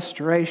is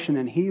restoration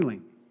and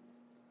healing.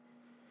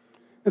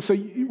 And so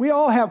we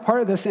all have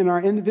part of this in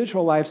our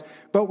individual lives,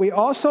 but we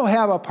also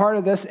have a part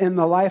of this in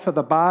the life of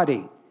the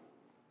body.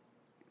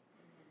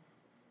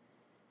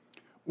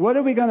 What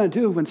are we going to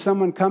do when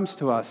someone comes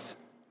to us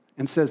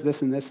and says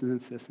this and this and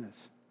this and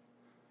this?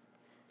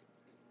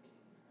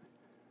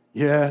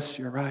 Yes,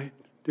 you're right,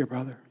 dear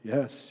brother.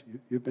 Yes,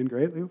 you've been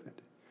greatly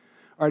offended.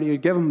 Or do you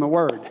give them the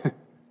word?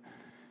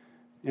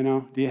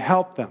 Do you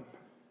help them?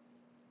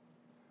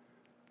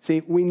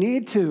 See, we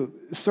need to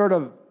sort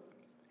of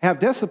have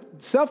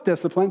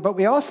self-discipline, but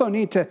we also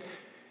need to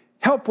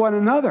help one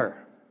another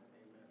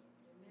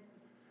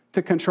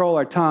to control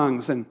our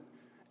tongues and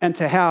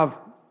to have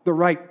the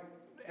right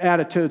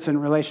attitudes in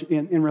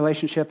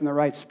relationship and the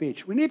right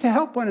speech. We need to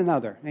help one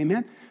another,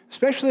 amen?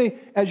 Especially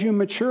as you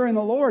mature in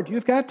the Lord,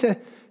 you've got to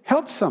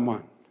help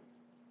someone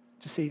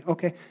to see,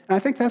 okay. And I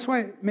think that's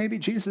why maybe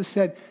Jesus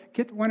said,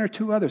 get one or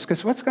two others,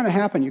 because what's going to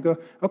happen? You go,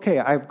 okay,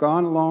 I've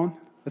gone alone.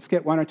 Let's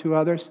get one or two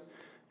others.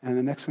 And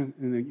the next one,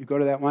 and you go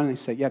to that one and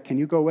they say, yeah, can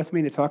you go with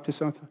me to talk to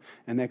so-and-so?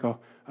 And they go,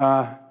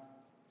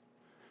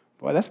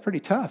 boy, that's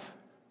pretty tough.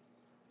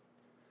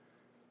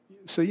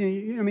 So,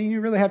 you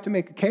really have to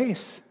make a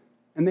case.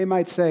 And they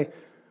might say,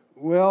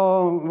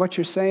 well, what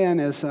you're saying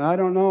is, I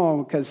don't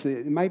know, because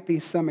it might be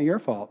some of your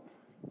fault.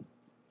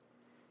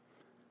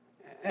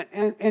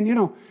 And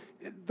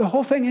the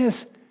whole thing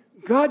is,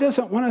 God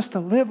doesn't want us to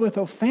live with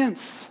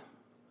offense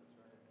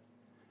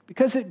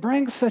because it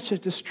brings such a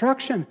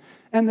destruction.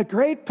 And the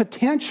great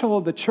potential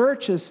of the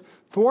church is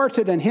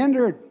thwarted and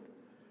hindered.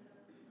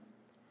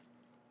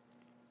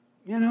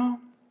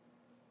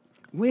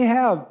 We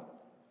have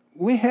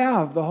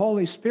the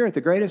Holy Spirit,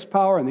 the greatest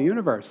power in the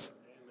universe.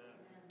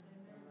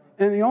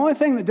 And the only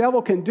thing the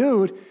devil can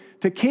do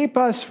to keep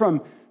us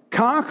from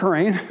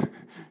conquering,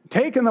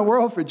 taking the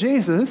world for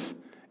Jesus,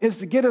 is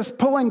to get us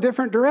pulling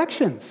different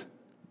directions.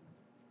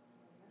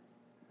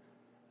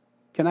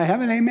 Can I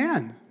have an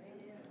amen?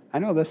 I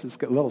know this is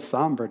a little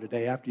somber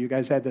today after you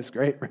guys had this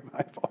great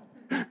revival.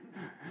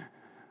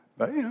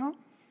 But,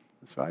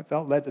 that's what I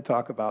felt led to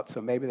talk about,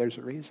 so maybe there's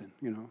a reason,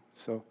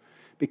 So,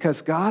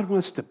 because God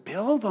wants to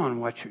build on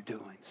what you're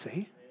doing,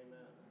 see?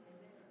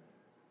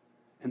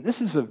 And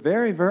this is a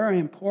very, very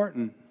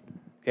important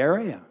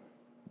area.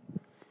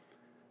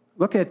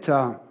 Look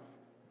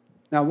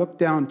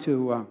down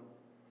to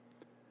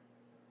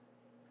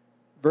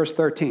verse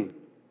 13.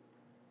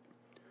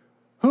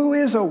 Who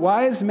is a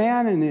wise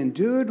man and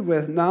endued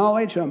with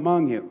knowledge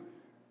among you?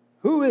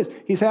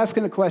 He's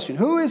asking a question.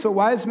 Who is a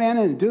wise man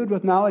and endued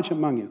with knowledge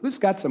among you? Who's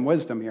got some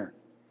wisdom here?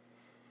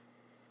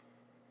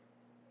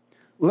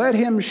 Let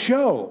him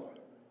show.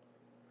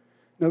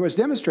 In other words,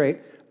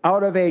 demonstrate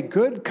out of a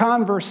good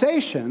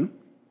conversation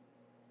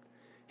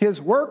his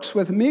works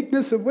with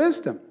meekness of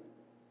wisdom.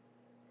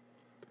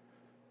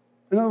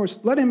 In other words,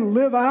 let him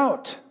live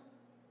out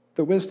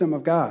the wisdom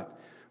of God.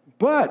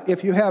 But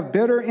if you have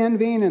bitter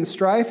envying and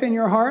strife in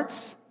your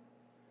hearts,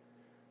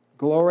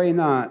 glory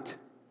not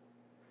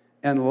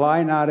and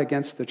lie not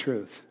against the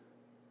truth.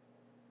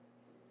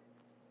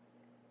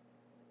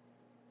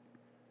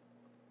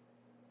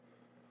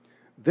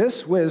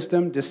 This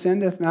wisdom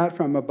descendeth not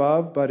from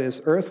above, but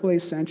is earthly,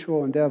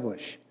 sensual, and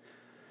devilish.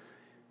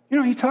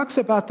 He talks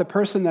about the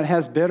person that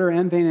has bitter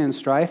envying and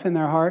strife in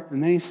their heart,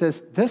 and then he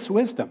says, this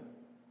wisdom.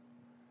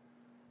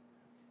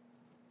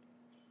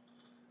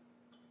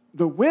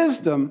 the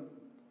wisdom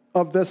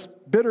of this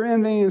bitter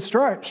envy and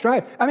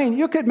strife. I mean,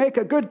 you could make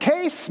a good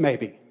case,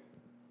 maybe.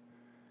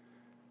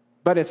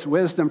 But it's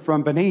wisdom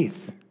from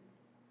beneath.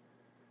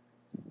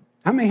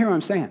 How many hear what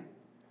I'm saying?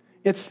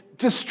 It's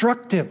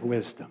destructive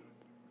wisdom.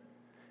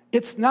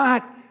 It's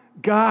not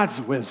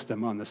God's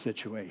wisdom on the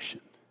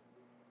situation.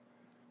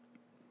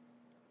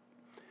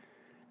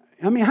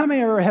 I mean, how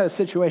many ever had a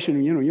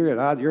situation, you're at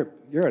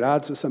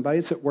odds with somebody,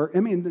 it's at work. I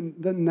mean,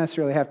 it doesn't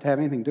necessarily have to have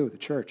anything to do with the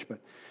church, but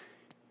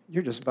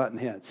you're just butting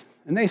heads.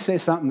 And they say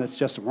something that's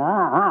just,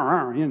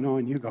 and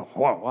you go,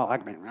 whoa, well, I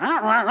mean,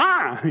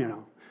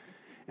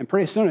 and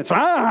pretty soon it's,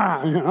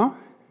 How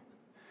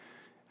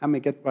many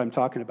get what I'm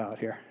talking about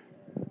here?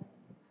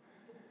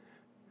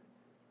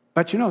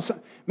 But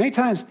many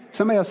times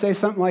somebody will say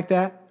something like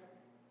that,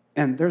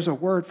 and there's a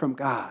word from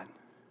God.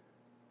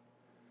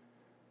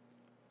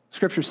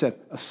 Scripture said,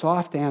 a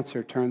soft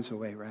answer turns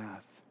away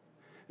wrath.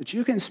 That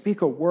you can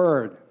speak a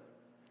word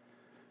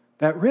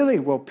that really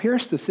will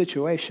pierce the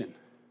situation.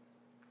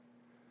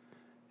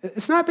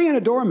 It's not being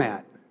a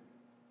doormat,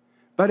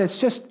 but it's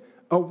just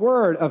a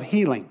word of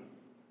healing.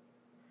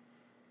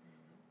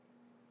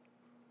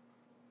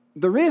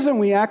 The reason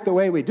we act the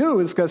way we do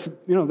is because,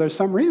 there's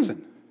some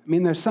reason. I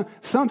mean, there's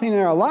something in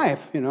our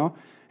life,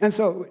 And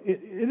so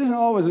it isn't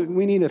always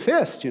we need a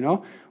fist,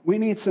 We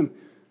need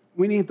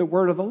the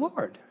word of the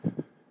Lord.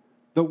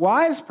 The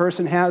wise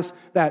person has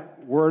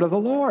that word of the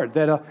Lord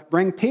that'll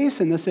bring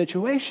peace in the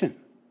situation.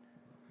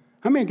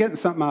 How many are getting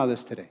something out of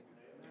this today?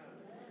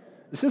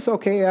 Is this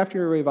okay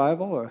after a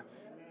revival? Or?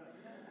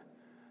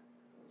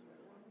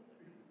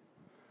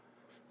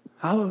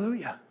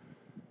 Hallelujah.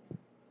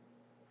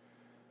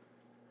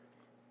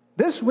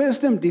 This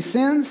wisdom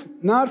descends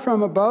not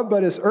from above,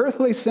 but is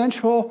earthly,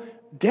 sensual,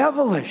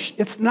 devilish.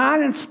 It's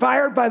not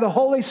inspired by the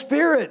Holy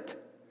Spirit.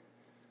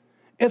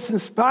 It's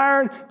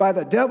inspired by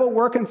the devil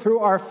working through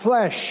our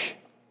flesh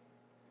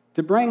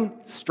to bring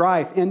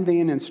strife,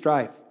 envying, and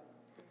strife.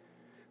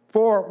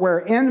 For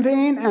where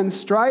envying and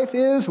strife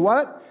is,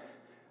 what?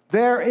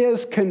 There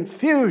is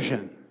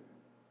confusion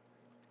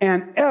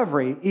and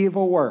every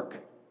evil work.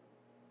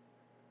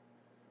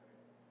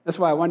 That's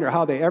why I wonder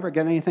how they ever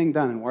get anything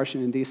done in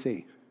Washington,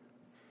 D.C.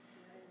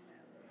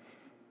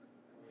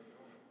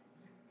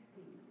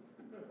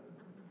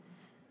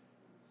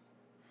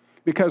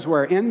 Because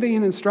where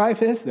envying and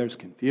strife is, there's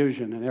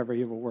confusion and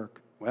every evil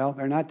work. Well,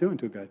 they're not doing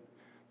too good.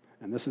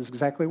 And this is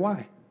exactly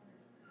why.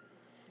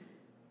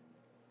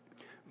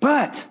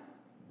 But,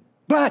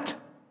 got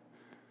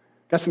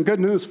some good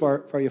news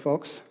for you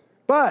folks.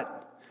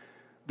 But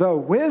the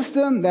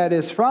wisdom that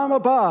is from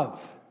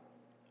above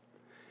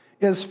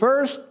is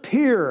first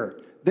pure,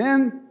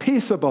 then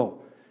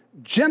peaceable,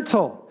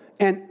 gentle,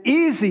 and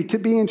easy to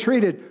be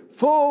entreated,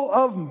 full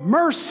of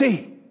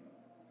mercy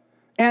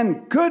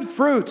and good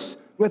fruits,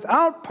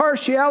 without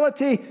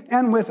partiality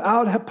and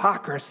without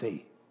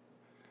hypocrisy.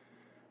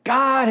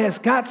 God has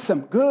got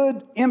some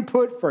good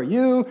input for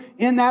you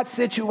in that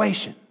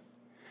situation,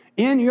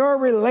 in your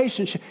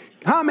relationship.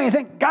 How many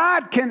think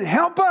God can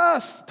help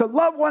us to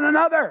love one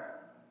another?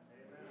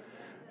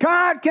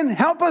 God can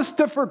help us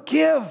to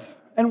forgive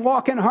and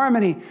walk in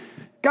harmony.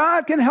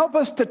 God can help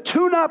us to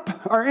tune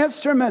up our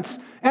instruments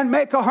and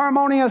make a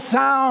harmonious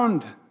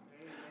sound.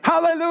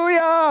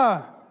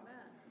 Hallelujah!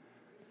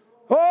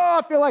 Oh,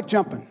 I feel like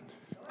jumping.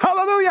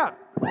 Hallelujah!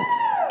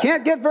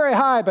 Can't get very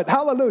high, but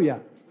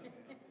hallelujah.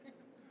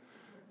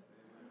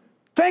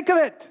 Think of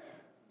it.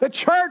 The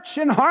church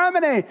in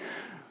harmony,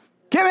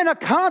 giving a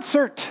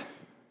concert.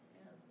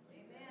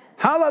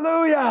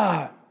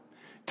 Hallelujah!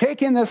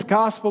 Taking this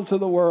gospel to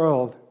the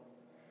world.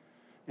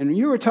 And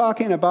you were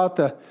talking about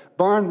the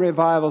barn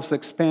revivals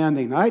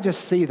expanding. I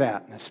just see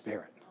that in the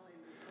Spirit.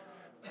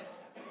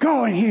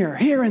 Going here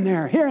and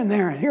there, here and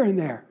there, here and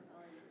there.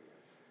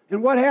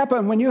 And what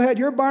happened when you had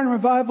your barn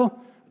revival?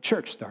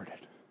 Church started.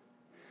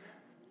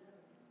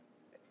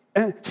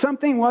 And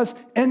something was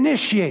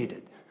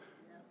initiated.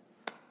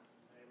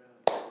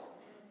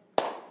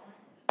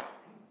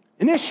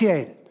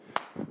 Initiated.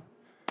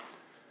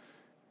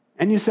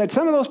 And you said,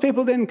 some of those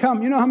people didn't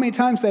come. You know how many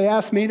times they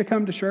asked me to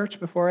come to church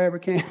before I ever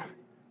came?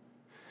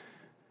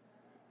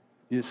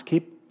 You just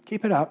keep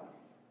it up.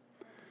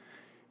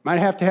 Might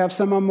have to have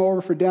some of them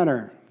over for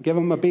dinner. Give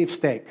them a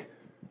beefsteak.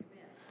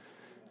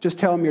 Just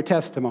tell them your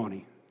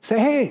testimony. Say,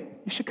 hey,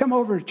 you should come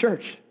over to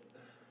church.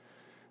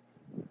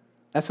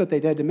 That's what they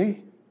did to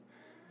me.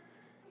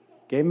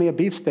 Gave me a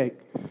beefsteak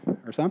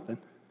or something.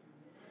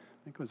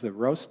 I think it was a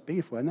roast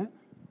beef, wasn't it?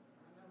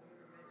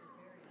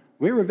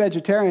 We were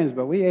vegetarians,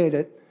 but we ate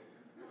it.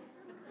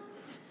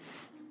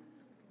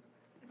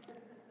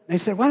 They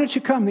said, why don't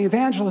you come? The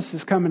evangelist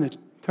is coming to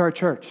our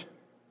church.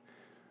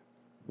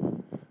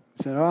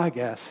 I said, oh, I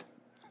guess.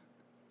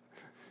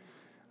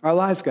 Our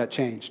lives got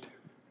changed.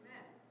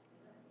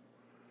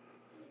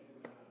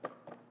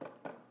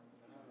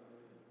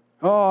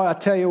 Oh, I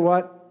tell you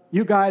what,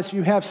 you guys,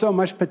 you have so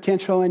much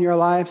potential in your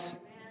lives.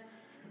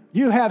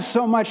 You have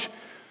so much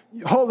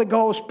Holy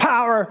Ghost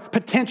power,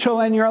 potential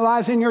in your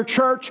lives, in your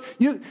church.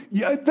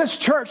 This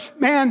church,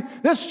 man,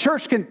 this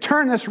church can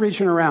turn this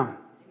region around.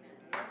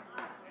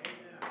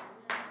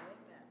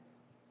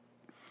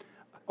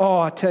 Oh,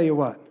 I'll tell you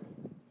what.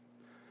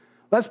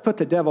 Let's put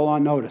the devil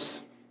on notice.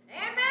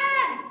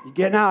 Amen. You're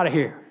getting out of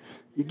here.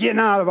 You're getting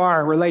out of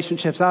our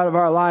relationships, out of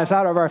our lives,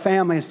 out of our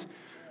families.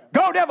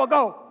 Go, devil,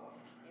 go.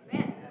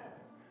 Amen.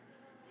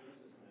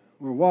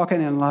 We're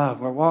walking in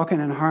love. We're walking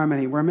in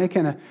harmony. We're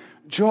making a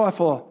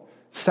joyful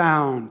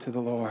sound to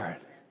the Lord.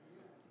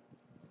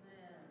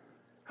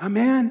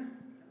 Amen.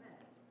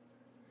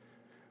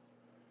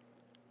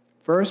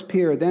 First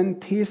Peter, then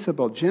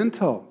peaceable,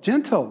 gentle.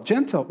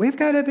 We've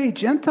got to be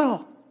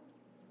gentle.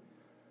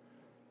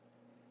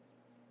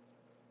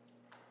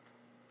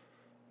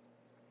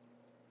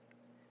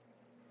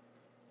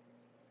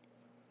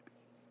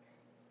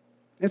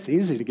 It's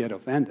easy to get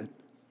offended.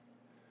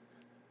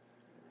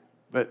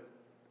 But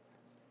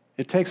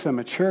it takes a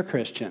mature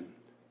Christian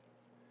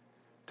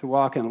to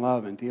walk in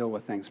love and deal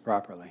with things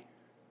properly.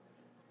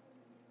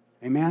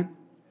 Amen?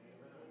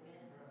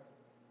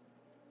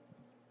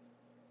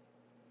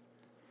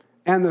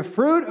 And the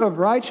fruit of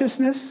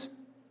righteousness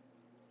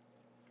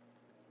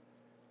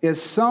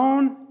is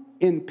sown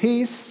in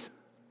peace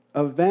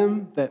of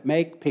them that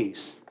make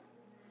peace.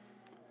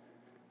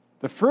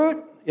 The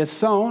fruit is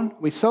sown.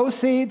 We sow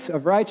seeds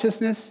of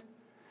righteousness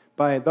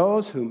by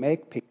those who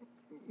make peace.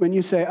 When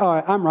you say, oh,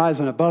 I'm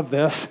rising above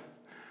this,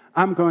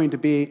 I'm going to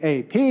be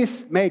a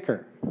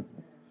peacemaker.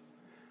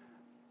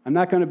 I'm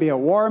not going to be a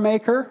war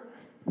maker.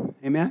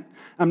 Amen.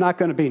 I'm not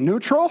going to be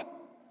neutral.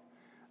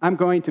 I'm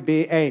going to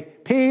be a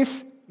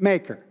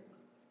peacemaker.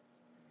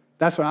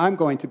 That's what I'm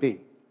going to be.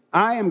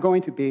 I am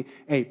going to be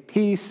a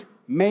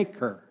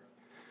peacemaker.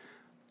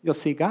 You'll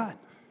see God.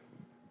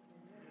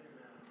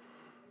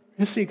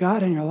 You'll see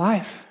God in your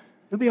life.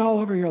 He'll be all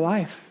over your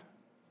life.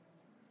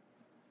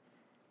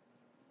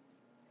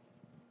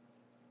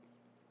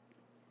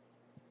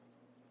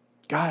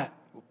 God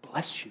will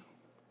bless you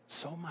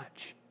so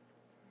much.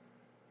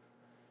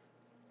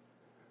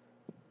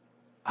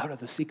 Out of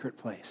the secret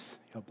place,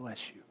 He'll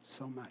bless you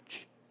so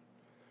much.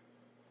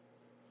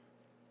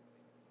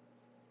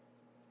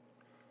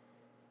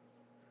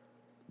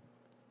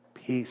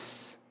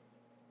 Peace,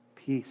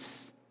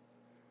 peace,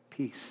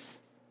 peace,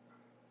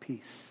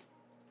 peace.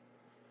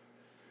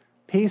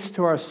 Peace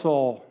to our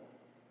soul.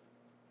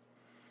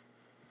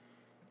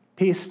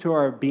 Peace to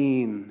our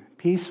being.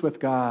 Peace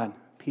with God.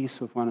 Peace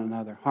with one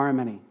another.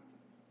 Harmony.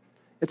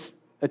 It's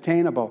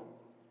attainable.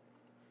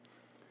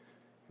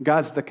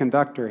 God's the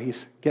conductor.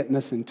 He's getting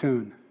us in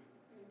tune.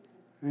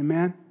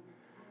 Amen?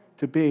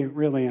 To be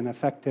really an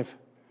effective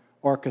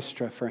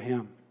orchestra for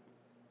Him.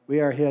 We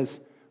are His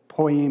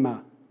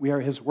poema. We are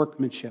His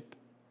workmanship,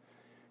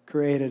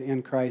 created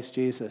in Christ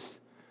Jesus.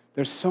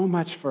 There's so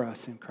much for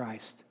us in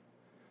Christ.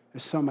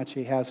 There's so much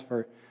He has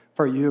for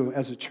you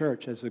as a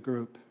church, as a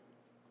group.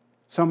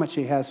 So much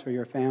He has for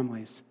your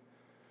families.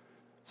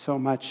 So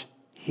much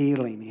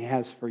healing He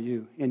has for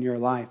you in your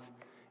life.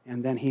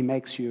 And then He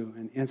makes you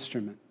an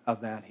instrument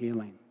of that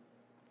healing.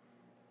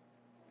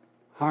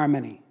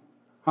 Harmony.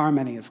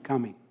 Harmony is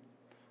coming.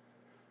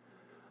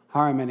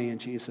 Harmony in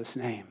Jesus'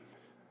 name.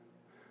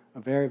 A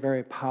very,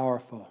 very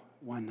powerful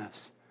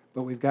oneness.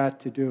 But we've got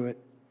to do it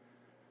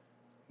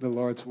the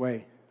Lord's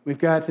way. We've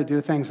got to do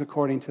things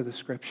according to the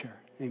Scripture.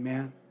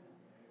 Amen.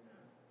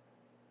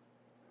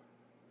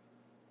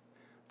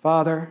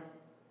 Father,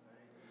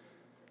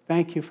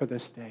 thank you for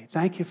this day.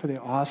 Thank you for the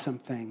awesome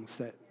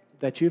things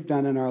that you've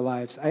done in our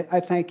lives. I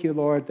thank you,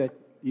 Lord, that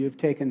you've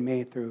taken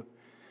me through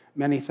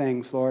many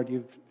things, Lord.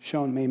 You've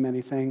shown me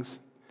many things.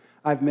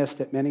 I've missed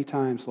it many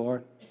times,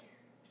 Lord.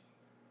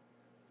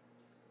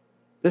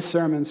 This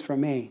sermon's for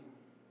me.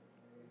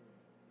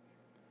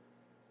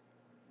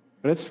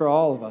 But it's for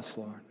all of us,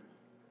 Lord.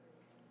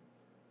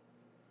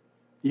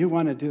 You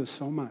want to do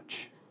so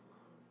much.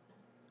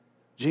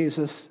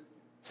 Jesus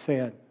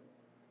said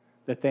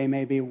that they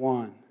may be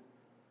one,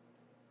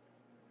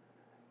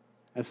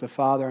 as the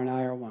Father and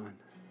I are one,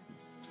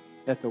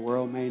 that the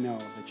world may know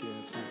that you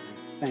have sent me.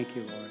 Thank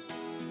you, Lord.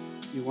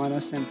 You want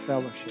us in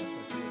fellowship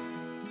with you.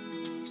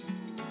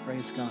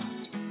 Praise God.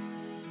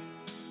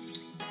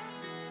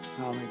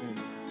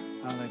 Hallelujah.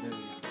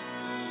 Hallelujah.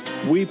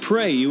 We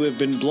pray you have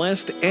been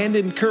blessed and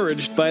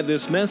encouraged by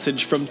this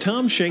message from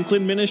Tom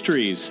Shanklin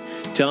Ministries.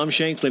 Tom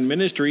Shanklin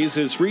Ministries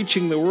is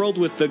reaching the world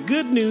with the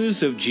good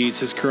news of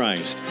Jesus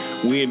Christ.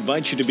 We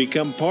invite you to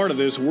become part of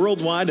this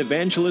worldwide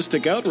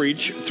evangelistic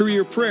outreach through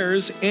your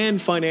prayers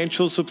and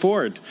financial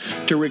support.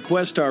 To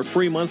request our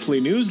free monthly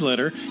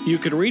newsletter, you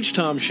can reach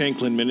Tom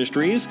Shanklin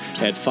Ministries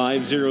at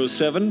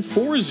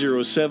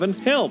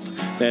 507-407-HELP.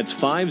 That's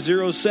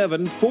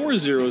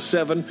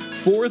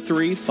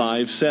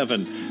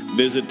 507-407-4357.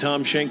 Visit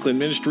Tom Shanklin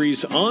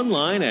Ministries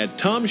online at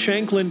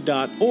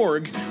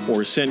tomshanklin.org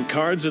or send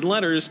cards and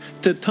letters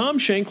to Tom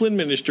Shanklin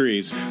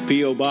Ministries,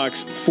 P.O.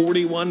 Box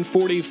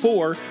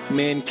 4144,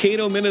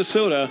 Mankato,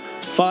 Minnesota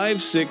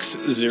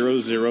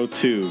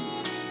 56002.